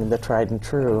doing the tried and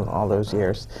true all those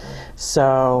years.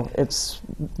 So it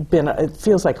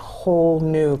feels like a whole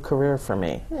new career for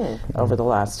me over the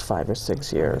last 5 or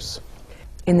 6 years.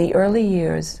 In the early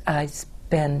years, I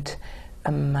spent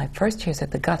my first years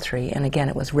at the Guthrie, and again,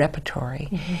 it was repertory.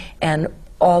 And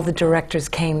all the directors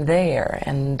came there,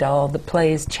 and all the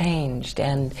plays changed,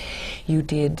 and you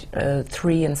did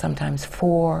 3 and sometimes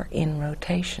 4 in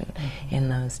rotation in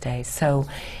those days. So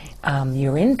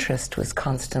your interest was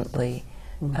constantly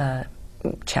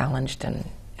challenged,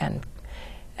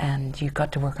 and you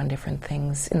got to work on different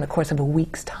things in the course of a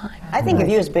week's time. I think of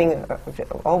you as being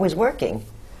always working.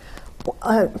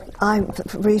 I'm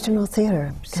regional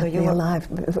theatre, So kept you me were- alive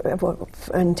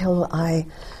until I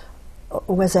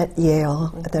was at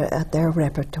Yale at their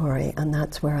repertory, and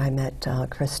that's where I met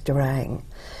Chris Durang.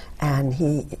 And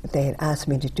they had asked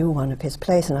me to do one of his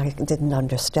plays, and I didn't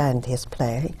understand his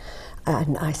play.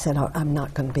 And I said, oh, I'm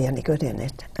not going to be any good in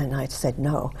it. And I said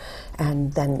no.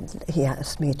 And then he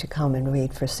asked me to come and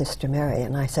read for Sister Mary.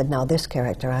 And I said, now this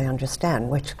character I understand,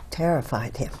 which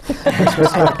terrified him.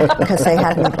 Because they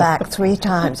had me back 3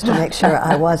 times to make sure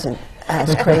I wasn't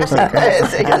as crazy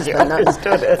as the nuns.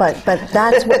 But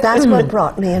that's what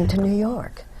brought me into New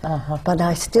York. But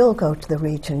I still go to the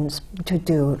regions to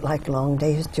do like Long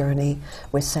Day's Journey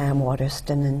with Sam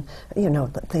Waterston and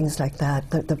things like that,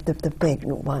 the big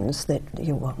ones that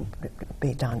you won't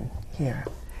be done here.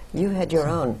 You had your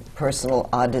own personal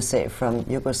odyssey from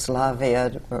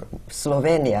Yugoslavia, or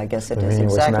Slovenia, I guess it is Slovenia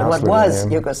was exactly. now What was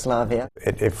Slovenia. Yugoslavia?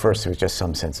 At first, it was just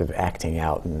some sense of acting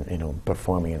out and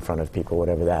performing in front of people,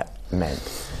 whatever that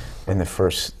meant. And the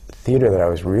first theater that I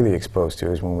was really exposed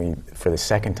to is when we, for the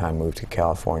second time, moved to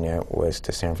California, was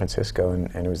to San Francisco,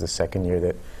 and it was the second year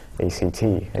that ACT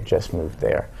had just moved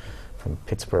there from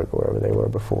Pittsburgh, or wherever they were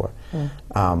before.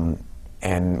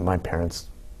 And my parents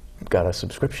got a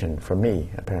subscription for me,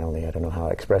 apparently. I don't know how I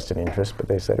expressed an interest, but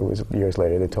they said it was, years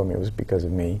later, they told me it was because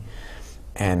of me.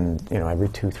 And, every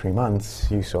 2-3 months,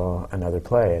 you saw another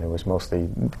play, and it was mostly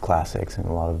classics, and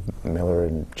a lot of Miller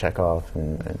and Chekhov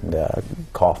and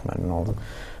Kaufman and all.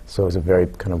 So it was a very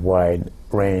kind of wide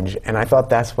range, and I thought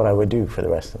that's what I would do for the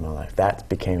rest of my life. That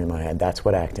became in my head, that's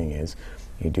what acting is.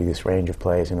 You do this range of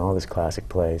plays and all these classic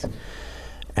plays,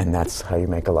 and that's how you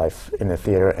make a life in the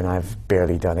theater, and I've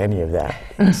barely done any of that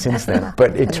since then.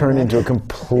 But it turned into a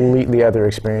completely other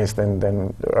experience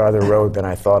or other road than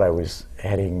I thought I was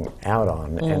heading out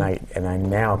on, and I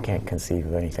now can't conceive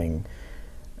of anything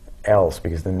else,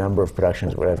 because the number of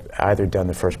productions where I've either done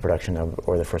the first production of,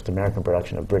 or the first American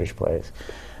production of British plays,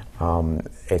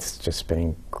 it's just been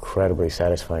incredibly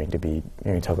satisfying to be,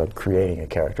 you talk about creating a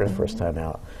character the first time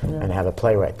out, and have a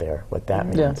playwright there, what that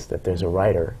means, that there's a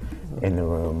writer in the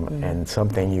room, and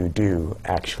something you do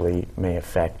actually may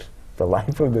affect the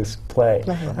life of this play.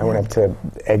 I went up to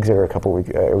Exeter a couple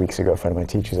weeks ago, a friend of my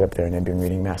teacher's up there, and they'd been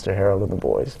reading Master Harold and the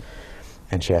Boys,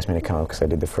 and she asked me to come up because I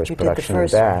did the first production of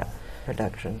that.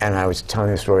 And I was telling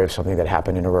the story of something that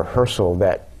happened in a rehearsal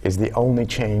that is the only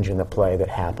change in the play that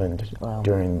happened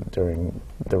during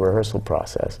the rehearsal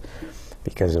process,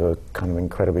 because of a kind of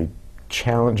incredibly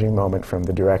challenging moment from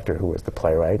the director, who was the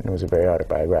playwright, and it was a very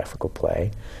autobiographical play.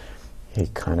 He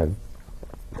kind of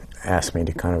asked me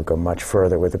to kind of go much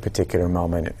further with a particular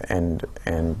moment, and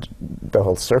the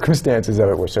whole circumstances of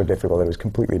it were so difficult that it was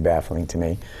completely baffling to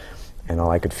me. And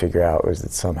all I could figure out was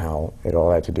that somehow it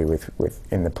all had to do with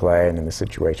in the play and in the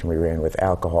situation we were in with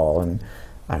alcohol, and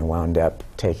I wound up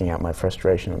taking out my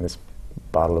frustration on this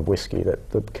bottle of whiskey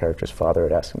that the character's father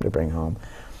had asked him to bring home,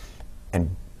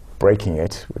 and breaking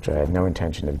it, which I had no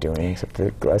intention of doing, except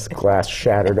the glass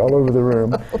shattered all over the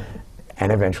room,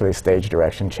 and eventually stage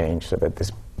direction changed so that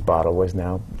this bottle was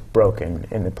now broken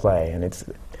in the play, and it's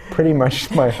pretty much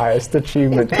my highest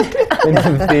achievement in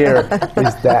the theater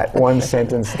is that one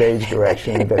sentence stage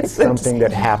direction, that something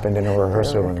that happened in a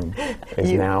rehearsal room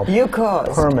is now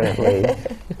permanently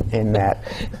in that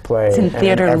play. It's in and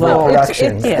theater every law.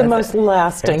 production. It's the most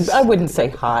lasting. I wouldn't say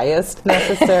highest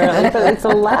necessarily, but it's a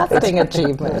lasting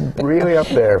achievement. Really up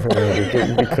there for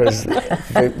me because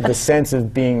the sense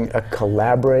of being a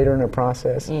collaborator in a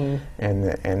process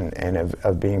and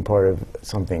of being part of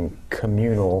something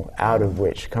communal out of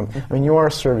which I mean, you are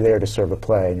there to serve a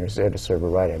play and you're there to serve a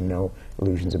writer. I have no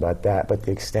illusions about that, but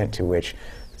the extent to which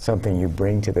something you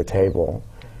bring to the table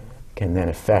can then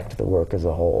affect the work as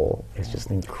a whole is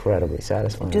just incredibly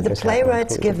satisfying. Do the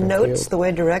playwrights give notes the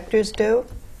way directors do?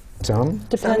 Some.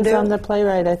 Depends on the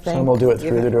playwright, I think. Some will do it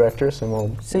through the director, some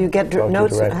will. So you get talk to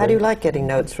notes. director. How do you like getting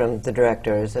notes from the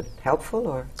director? Is it helpful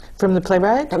or From the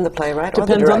playwright? from the playwright?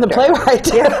 Depends or the on the director?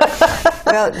 playwright.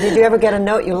 Well, did you ever get a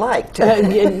note you liked?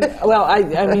 Well,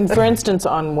 I mean, for instance,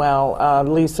 on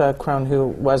Lisa Kron, who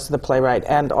was the playwright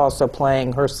and also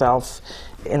playing herself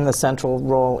in the central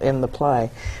role in the play,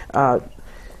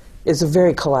 is a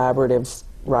very collaborative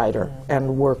writer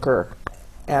and worker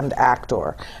and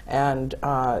actor. And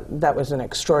that was an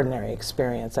extraordinary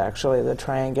experience, actually, the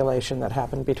triangulation that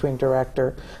happened between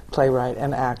director, playwright,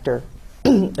 and actor.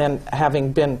 And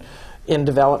having been in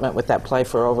development with that play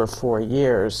for over 4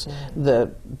 years,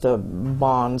 the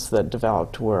bonds that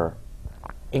developed were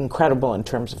incredible in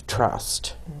terms of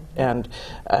trust. And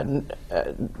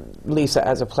Lisa,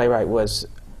 as a playwright, was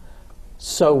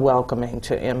so welcoming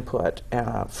to input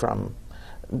from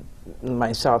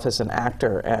myself as an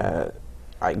actor.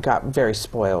 I got very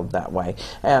spoiled that way,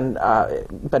 and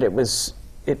but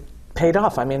it paid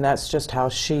off. I mean, that's just how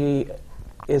she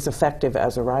is effective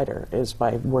as a writer, is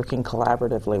by working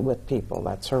collaboratively with people.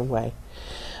 That's her way.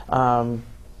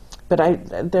 But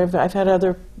I've had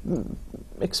other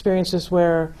experiences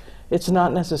where it's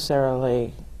not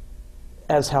necessarily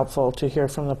as helpful to hear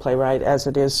from the playwright as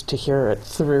it is to hear it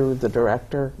through the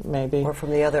director, maybe. Or from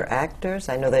the other actors?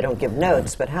 I know they don't give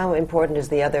notes, but how important is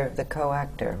the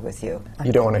co-actor with you?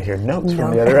 You don't want to hear notes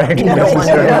from the other actor. You don't want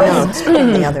to hear notes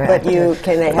from the other But actors.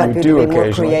 can they help We you do to be more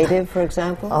occasionally. creative, for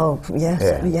example? Oh, yes,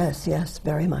 Yeah. yes,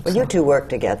 very much Well, so. you two work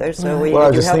together, so Well, I you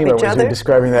was just help thinking each about as other? you're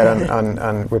describing that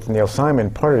on with Neil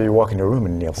Simon. Part of you walk into a room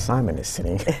and Neil Simon is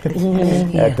sitting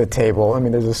at the table. I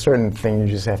mean, there's a certain thing you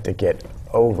just have to get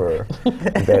over.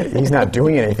 That he's not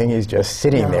doing anything; he's just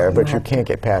sitting there. But you can't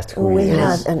get past who We he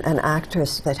is. had an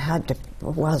actress that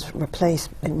was replaced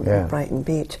in Brighton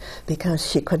Beach because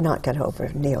she could not get over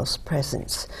Neil's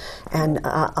presence. And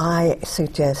I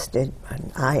suggested,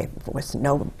 and I was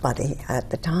nobody at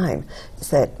the time,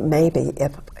 that maybe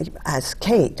if, as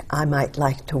Kate, I might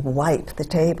like to wipe the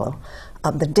table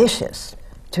of the dishes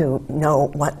to know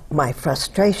what my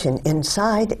frustration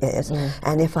inside is.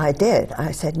 And if I did,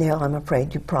 I said, Neil, I'm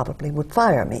afraid you probably would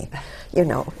fire me, you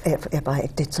know, if I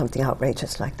did something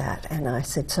outrageous like that. And I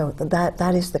said, so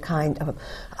that is the kind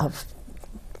of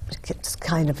it's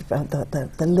kind of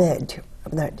the lid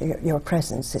that your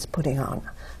presence is putting on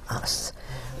us.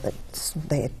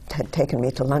 They had taken me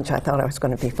to lunch. I thought I was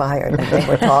going to be fired, and they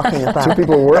were talking about... Two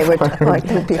people were fired.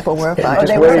 Two people were fired.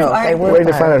 Just They waiting, were waiting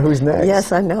to fired. find out who's next.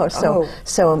 Yes, I know.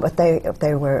 But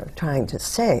they were trying to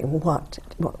say what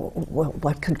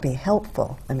could be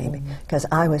helpful. I mean, because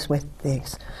I was with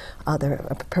this other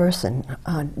person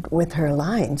with her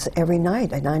lines every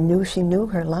night, and I knew she knew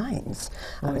her lines.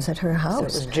 I was at her house. So it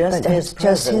was just but his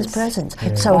just his presence.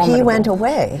 presence. So he went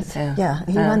away. Yeah.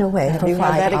 He went away Have for you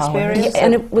 5 had that hours. experience?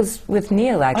 And it was with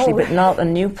Neil, actually, Oh, but not a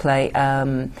new play.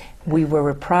 We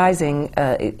were reprising,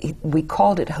 we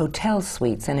called it Hotel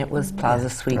Suites, and it was Plaza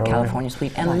Suite, California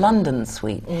Suite, and London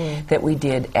Suite that we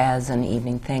did as an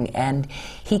evening thing. And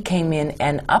he came in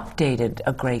and updated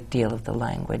a great deal of the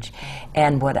language.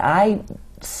 And what I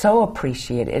so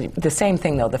appreciated, the same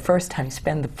thing though, the first time you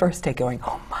spend the first day going,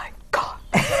 oh my God,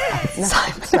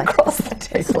 Simon across the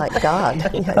table. It's like God.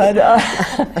 But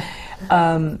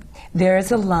there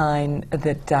is a line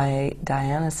that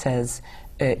Diana says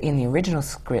in the original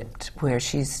script where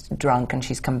she's drunk and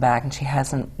she's come back and she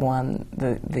hasn't won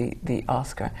the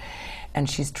Oscar, and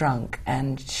she's drunk.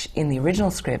 And in the original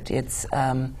script, it's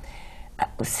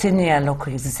Sydney, I look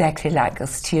exactly like a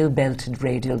steel-belted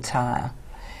radial tire.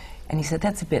 And he said,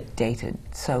 that's a bit dated.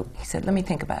 So he said, let me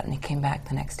think about it. And he came back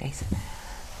the next day. He said,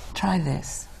 try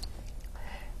this.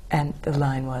 And the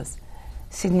line was,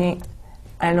 Sydney,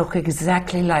 I look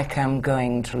exactly like I'm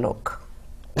going to look.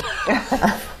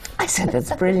 I said,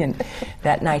 that's brilliant.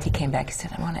 That night he came back, he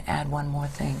said, I want to add one more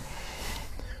thing.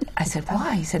 I said,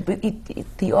 why? He said, but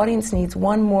the audience needs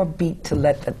one more beat to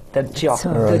let the joke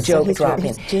drop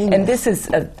in. And this is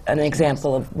an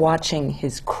example of watching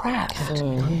his craft.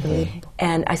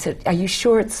 And I said, are you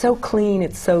sure? It's so clean,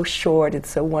 it's so short, it's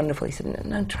so wonderful. He said,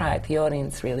 no, try it. The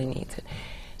audience really needs it.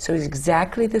 So it's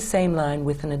exactly the same line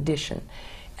with an addition.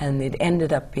 And it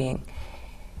ended up being,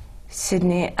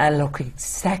 Sydney, I look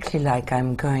exactly like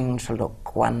I'm going to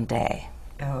look one day.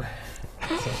 Oh,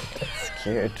 that's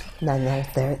cute. No,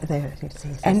 there. You see,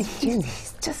 And it's genius.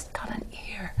 he's just got an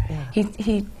ear.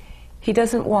 Yeah. He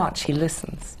doesn't watch, he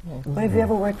listens. But have you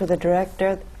ever worked with a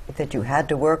director that you had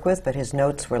to work with, but his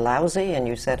notes were lousy, and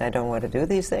you said, I don't want to do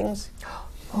these things?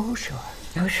 Oh, sure.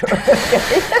 Oh, sure.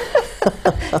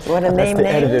 You want to name That's the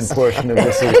names? edited portion of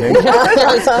this evening.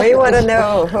 We want to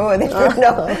know who they are.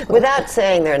 No, without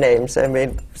saying their names. I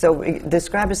mean, so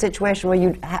describe a situation where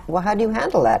you. Well, how do you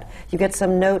handle that? You get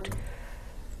some note,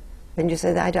 and you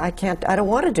say, I can't. I don't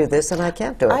want to do this, and I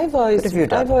can't do it. I've What have you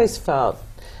done? always felt,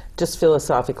 just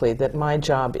philosophically, that my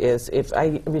job is, if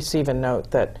I receive a note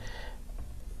that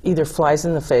either flies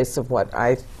in the face of what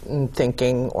I'm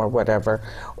thinking or whatever,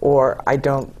 or I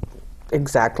don't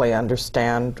exactly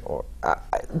understand, or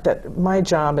that my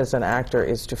job as an actor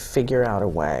is to figure out a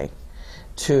way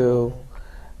to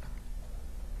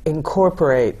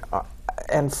incorporate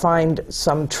and find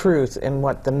some truth in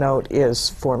what the note is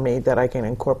for me that I can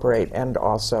incorporate, and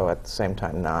also at the same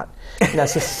time not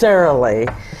necessarily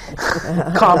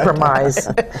compromise,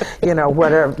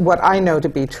 what I know to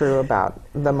be true about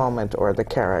the moment or the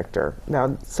character.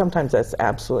 Now, sometimes that's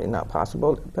absolutely not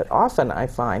possible, but often I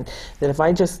find that if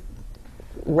I just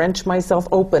wrench myself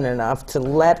open enough to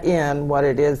let in what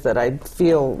it is that I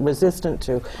feel resistant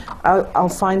to, I'll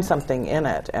find something in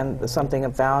it, and something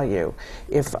of value,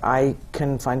 if I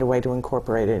can find a way to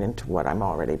incorporate it into what I'm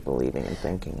already believing and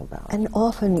thinking about. And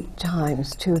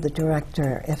oftentimes, too, the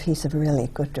director, if he's a really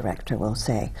good director, will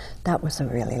say, that was a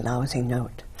really lousy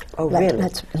note. Oh, really?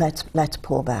 Let's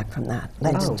pull back from that.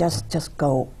 Let's just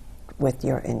go with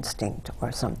your instinct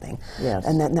or something. Yes.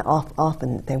 And then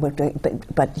often they would do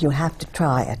it, but you have to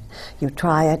try it. You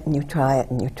try it and you try it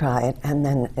and you try it, and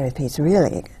then if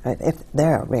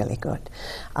they're really good,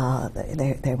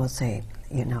 they will say,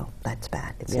 that's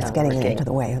bad. It's getting into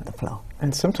the way of the flow.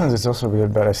 And sometimes it's also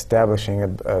about establishing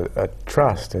a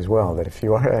trust as well, that if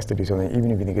you are asked to do something, even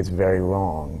if you think it's very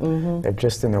wrong, that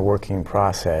just in the working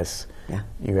process,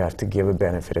 you have to give a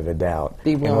benefit of a doubt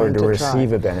in order to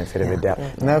receive a benefit of a doubt.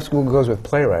 And that's what goes with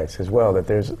playwrights as well,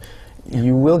 that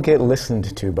you will get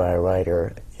listened to by a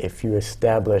writer if you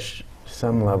establish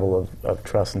some level of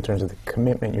trust in terms of the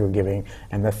commitment you're giving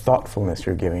and the thoughtfulness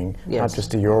you're giving, not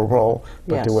just to your role,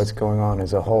 but to what's going on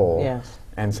as a whole. Yes.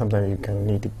 And sometimes you kind of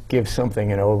need to give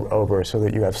something over so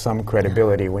that you have some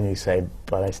credibility when you say,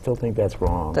 but I still think that's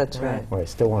wrong. That's right. Or I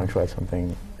still want to try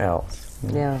something else.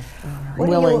 Yeah. What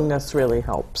do you- Willingness really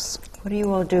helps. What do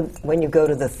you all do when you go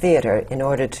to the theater in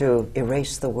order to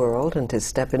erase the world and to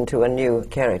step into a new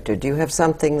character? Do you have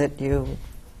something that you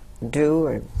do,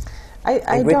 or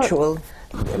a ritual?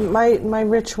 My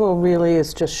ritual really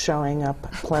is just showing up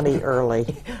plenty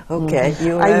early. Okay,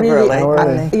 you I have really,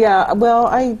 early. yeah,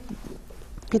 well,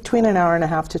 between an hour and a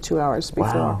half to 2 hours before.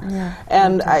 Wow. Yeah.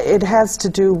 And it has to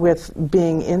do with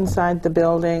being inside the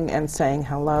building and saying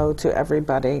hello to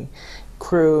everybody,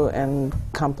 crew and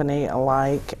company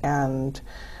alike, and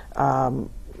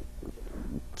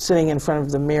sitting in front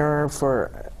of the mirror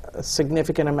for a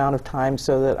significant amount of time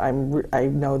so that I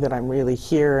know that I'm really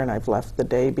here and I've left the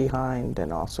day behind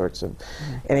and all sorts of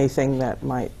anything that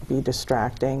might be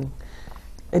distracting.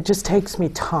 It just takes me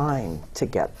time to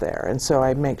get there, and so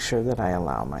I make sure that I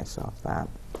allow myself that.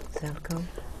 Zelko?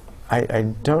 I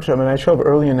don't. I mean, I show up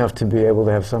early enough to be able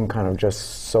to have some kind of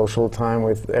just social time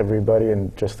with everybody,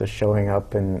 and just the showing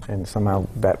up, and somehow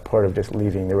that part of just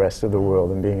leaving the rest of the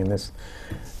world and being in this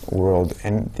world.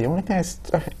 And the only thing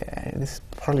this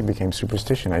partly became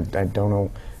superstition. I don't know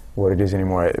what it is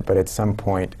anymore, but at some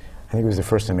point, I think it was the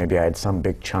first time maybe I had some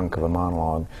big chunk of a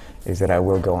monologue, is that I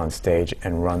will go on stage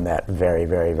and run that very,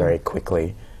 very, very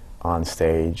quickly on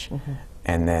stage,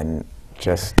 and then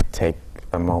just take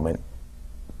a moment.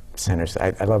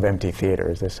 I love empty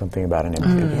theaters. There's something about an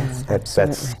empty. Yes,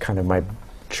 that's kind of my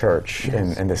church,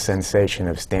 and the sensation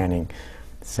of standing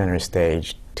center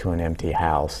stage to an empty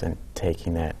house and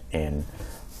taking that in.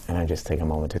 And I just take a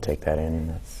moment to take that in.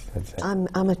 And that's it.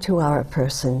 I'm a 2-hour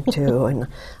person too, and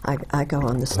I go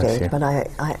on the stage, but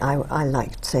I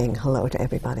like saying hello to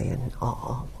everybody and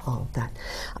all of that.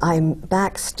 I'm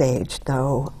backstage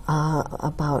though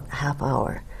about half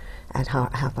hour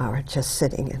just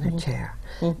sitting in a chair,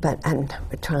 and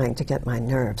trying to get my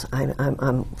nerves.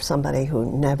 I'm somebody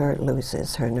who never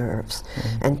loses her nerves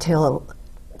until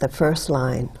the first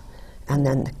line, and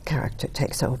then the character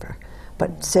takes over.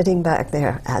 But sitting back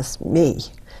there as me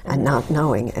and not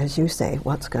knowing, as you say,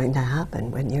 what's going to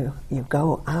happen when you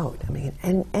go out. I mean,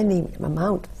 any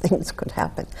amount of things could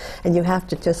happen. And you have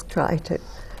to just try to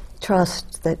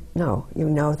trust that, no, you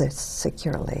know this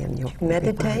securely and you'll be fine.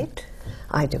 Meditate?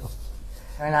 I do.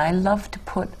 And I love to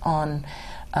put on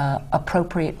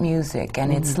appropriate music,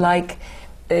 and it's like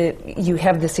you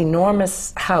have this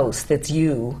enormous house that's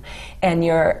you, and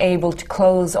you're able to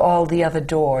close all the other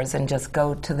doors and just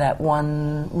go to that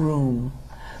one room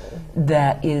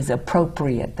that is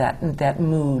appropriate, that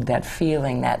mood, that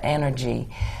feeling, that energy,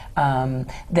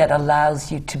 that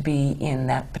allows you to be in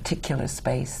that particular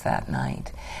space that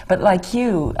night. But like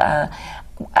you,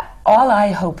 all I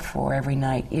hope for every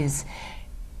night is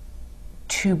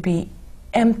to be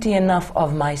empty enough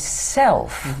of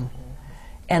myself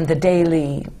and the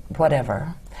daily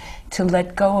whatever, to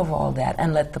let go of all that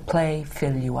and let the play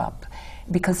fill you up.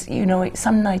 Because, you know,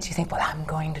 some nights you think, well, I'm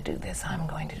going to do this, I'm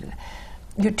going to do that.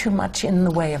 You're too much in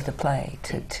the way of the play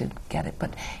to get it.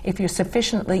 But if you're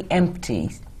sufficiently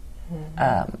empty,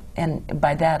 and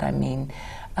by that I mean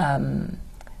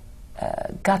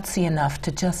gutsy enough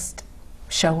to just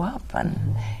show up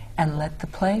and let the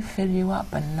play fill you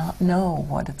up and not know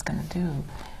what it's going to do.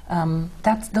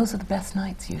 Those are the best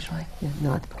nights usually.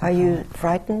 Are you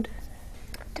frightened?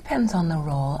 Depends on the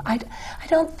role. I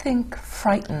don't think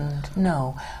frightened,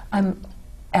 no. I'm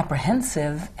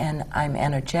apprehensive and I'm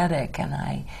energetic and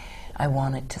I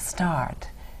want it to start.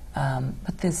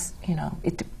 But there's, you know,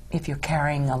 if you're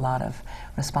carrying a lot of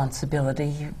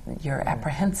responsibility, you're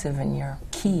apprehensive and you're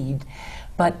keyed.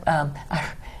 But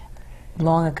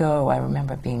long ago, I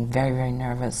remember being very, very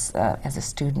nervous as a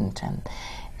student,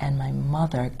 and my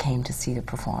mother came to see the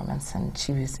performance, and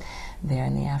she was there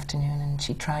in the afternoon, and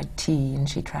she tried tea, and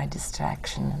she tried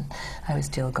distraction, and I was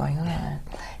still going on.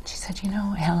 She said, you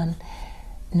know, Helen,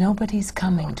 nobody's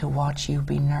coming to watch you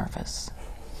be nervous.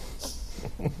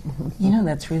 You know,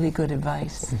 that's really good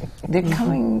advice. They're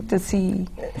coming to see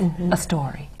a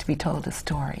story, to be told a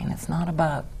story, and it's not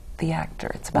about the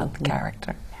actor, it's about the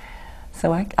character.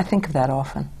 So I think of that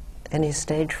often. Any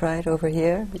stage fright over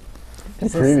here? In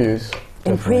previews.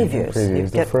 In previews. In You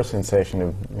previews. The first sensation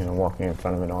of, you know, walking in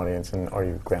front of an audience, and are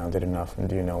you grounded enough, and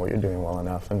do you know what you're doing well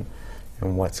enough, and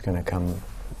what's going to come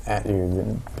at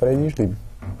you. But I usually,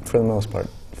 for the most part,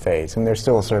 fades. And there's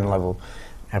still a certain level of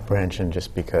apprehension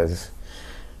just because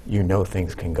you know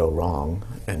things can go wrong,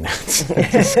 and that's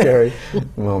a scary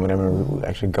moment. I remember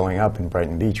actually going up in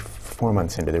Brighton Beach 4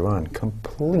 months into the run,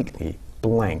 completely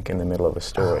blank in the middle of a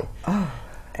story,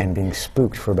 and being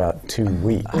spooked for about 2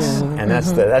 weeks. And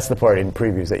that's the part in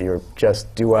previews that you're just,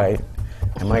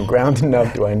 am I grounded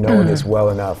enough? Do I know this well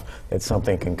enough that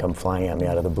something can come flying at me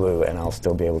out of the blue and I'll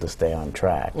still be able to stay on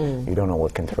track? You don't know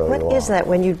what can throw you off. What is that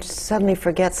when you suddenly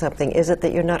forget something? Is it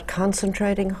that you're not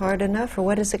concentrating hard enough, or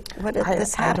what is it? What is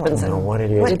this happens? I don't know what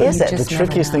it is. What is it? The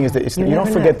trickiest thing is that you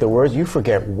don't forget the words, you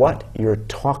forget what you're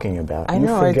talking about. I you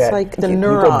know, forget, it's like the you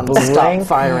neurons go stop blank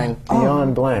firing.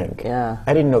 Beyond blank. Yeah.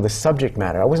 I didn't know the subject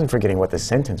matter. I wasn't forgetting what the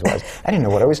sentence was. I didn't know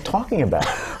what I was talking about.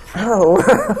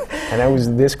 And I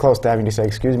was this close to having to say,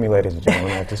 excuse me, ladies and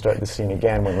gentlemen, I have to start the scene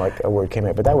again when like a word came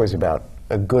out. But that was about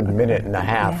a good minute and a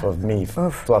half of me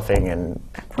fluffing and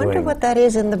I wonder what that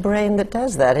is in the brain that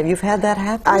does that. Have you had that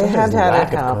happen? I have had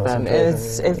lack it of happen.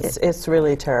 It's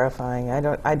really terrifying.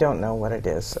 I don't know what it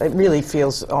is. It really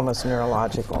feels almost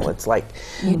neurological. It's like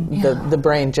the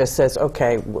brain just says,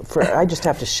 okay, I just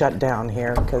have to shut down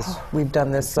here because we've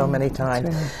done this so many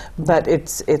times. But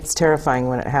it's terrifying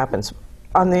when it happens.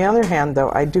 On the other hand, though,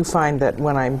 I do find that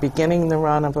when I'm beginning the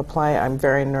run of a play, I'm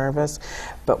very nervous.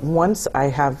 But once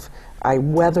I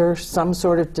weather some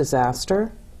sort of disaster,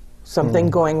 something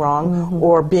going wrong,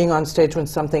 or being on stage when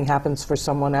something happens for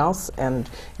someone else, and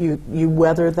you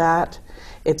weather that,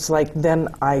 it's like then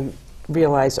I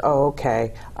realize, oh,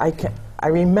 okay, I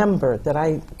remember that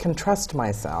I can trust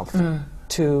myself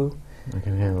to, I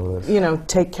can handle this.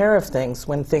 take care of things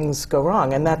when things go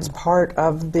wrong, and that's part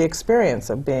of the experience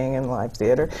of being in live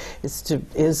theater.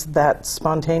 Is that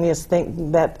spontaneous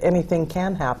thing that anything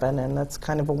can happen, and that's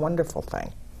kind of a wonderful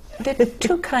thing. There are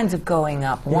two kinds of going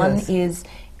up. One is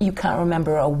you can't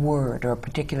remember a word or a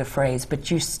particular phrase,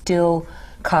 but you're still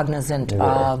cognizant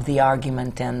of the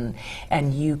argument,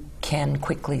 and you can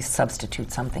quickly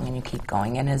substitute something and you keep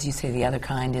going. And as you say, the other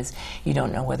kind is you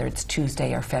don't know whether it's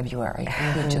Tuesday or February.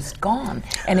 You're just gone.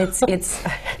 And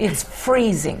it's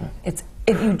freezing.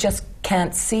 You just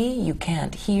can't see, you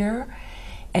can't hear,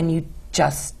 and you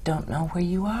just don't know where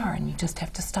you are, and you just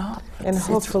have to stop. And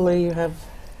hopefully you have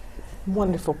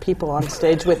wonderful people on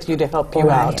stage with you to help you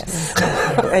out.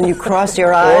 And you cross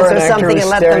your eyes or, an something actor and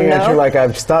let staring them at you know. like,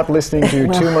 I've stopped listening to you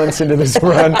 2 months into this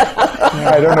run.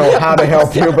 I don't know how to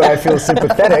help you, but I feel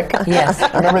sympathetic. Yes.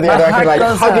 I remember the My other actor heart like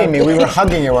goes hugging out. me. We were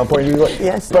hugging at one point. You were like,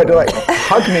 Yes. but like,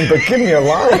 hug me, but give me a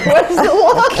line. What's the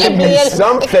line? Give me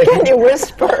something. Can you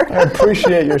whisper? I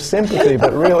appreciate your sympathy,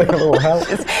 but really a little help.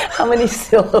 How many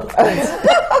syllables?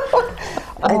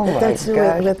 That's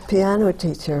gosh. with piano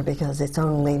teacher, because it's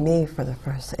only me for the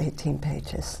first 18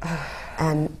 pages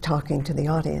and talking to the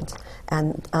audience.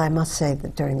 And I must say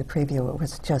that during the preview it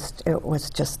was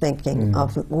just thinking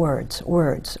of words,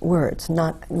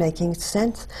 not making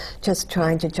sense, just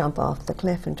trying to jump off the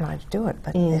cliff and try to do it.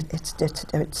 But it's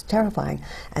terrifying.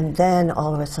 And then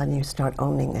all of a sudden you start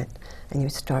owning it and you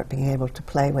start being able to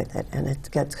play with it, and it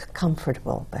gets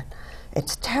comfortable. But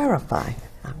it's terrifying.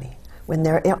 I mean, when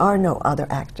there are no other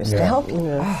actors to help you.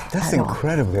 That's at all.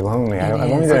 incredibly lonely. I've is.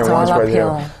 only done It's it once, all but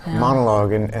uphill, yeah.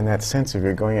 monologue and that sense of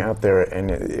you're going out there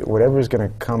and whatever's going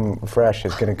to come fresh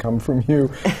is going to come from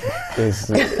you.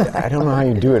 I don't know how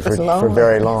you do it for lonely.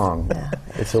 very long. Yeah.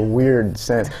 It's a weird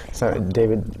sense. So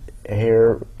David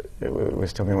Hare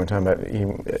was telling me one time about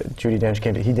Judi Dench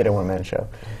came to, he did a one-man show,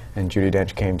 and Judi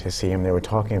Dench came to see him. They were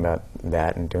talking about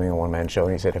that and doing a one-man show,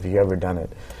 and he said, "Have you ever done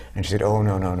it?" And she said, "Oh,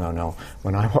 no.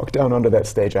 When I walk down onto that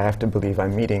stage, I have to believe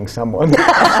I'm meeting someone."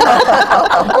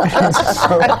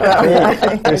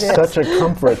 There's such a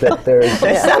comfort that there's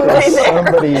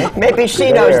somebody Maybe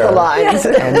she knows there. the lines.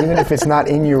 And even if it's not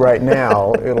in you right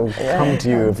now, it'll come to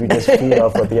you if you just feed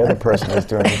off what the other person is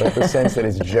doing. But the sense that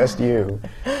it's just you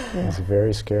is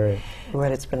very scary.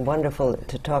 Well, it's been wonderful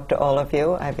to talk to all of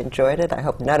you. I've enjoyed it. I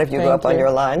hope none of you go Thank up on you.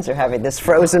 your lines or having this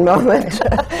frozen moment.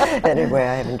 Anyway,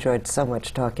 I have enjoyed so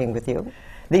much talking with you.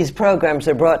 These programs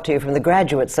are brought to you from the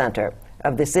Graduate Center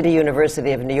of the City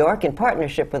University of New York in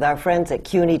partnership with our friends at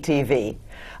CUNY TV.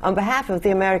 On behalf of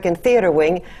the American Theater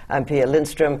Wing, I'm Pia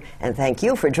Lindstrom, and thank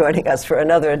you for joining us for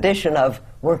another edition of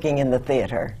Working in the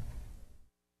Theater.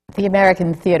 The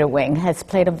American Theater Wing has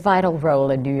played a vital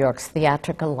role in New York's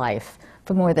theatrical life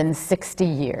for more than 60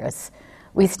 years.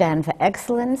 We stand for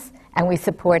excellence, and we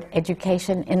support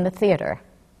education in the theater.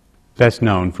 Best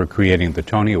known for creating the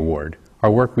Tony Award,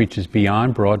 our work reaches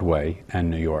beyond Broadway and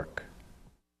New York.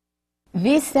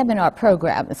 These seminar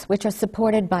programs, which are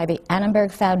supported by the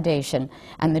Annenberg Foundation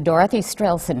and the Dorothy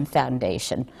Strelson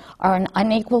Foundation, are an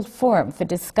unequal forum for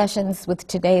discussions with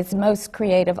today's most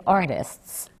creative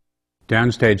artists.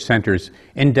 Downstage Center's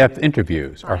in-depth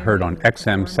interviews are heard on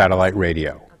XM Satellite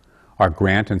Radio. Our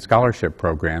grant and scholarship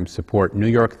programs support New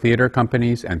York theater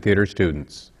companies and theater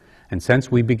students. And since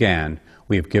we began,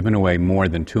 we have given away more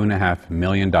than $2.5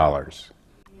 million.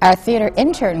 Our theater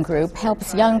intern group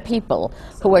helps young people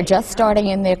who are just starting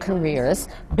in their careers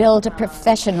build a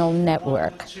professional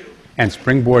network. And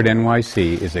Springboard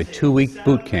NYC is a 2-week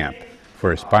boot camp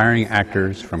for aspiring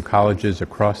actors from colleges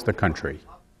across the country.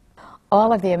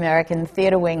 All of the American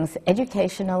Theater Wing's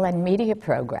educational and media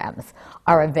programs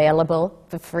are available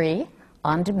for free,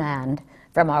 on demand,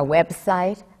 from our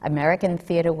website,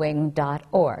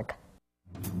 americantheaterwing.org.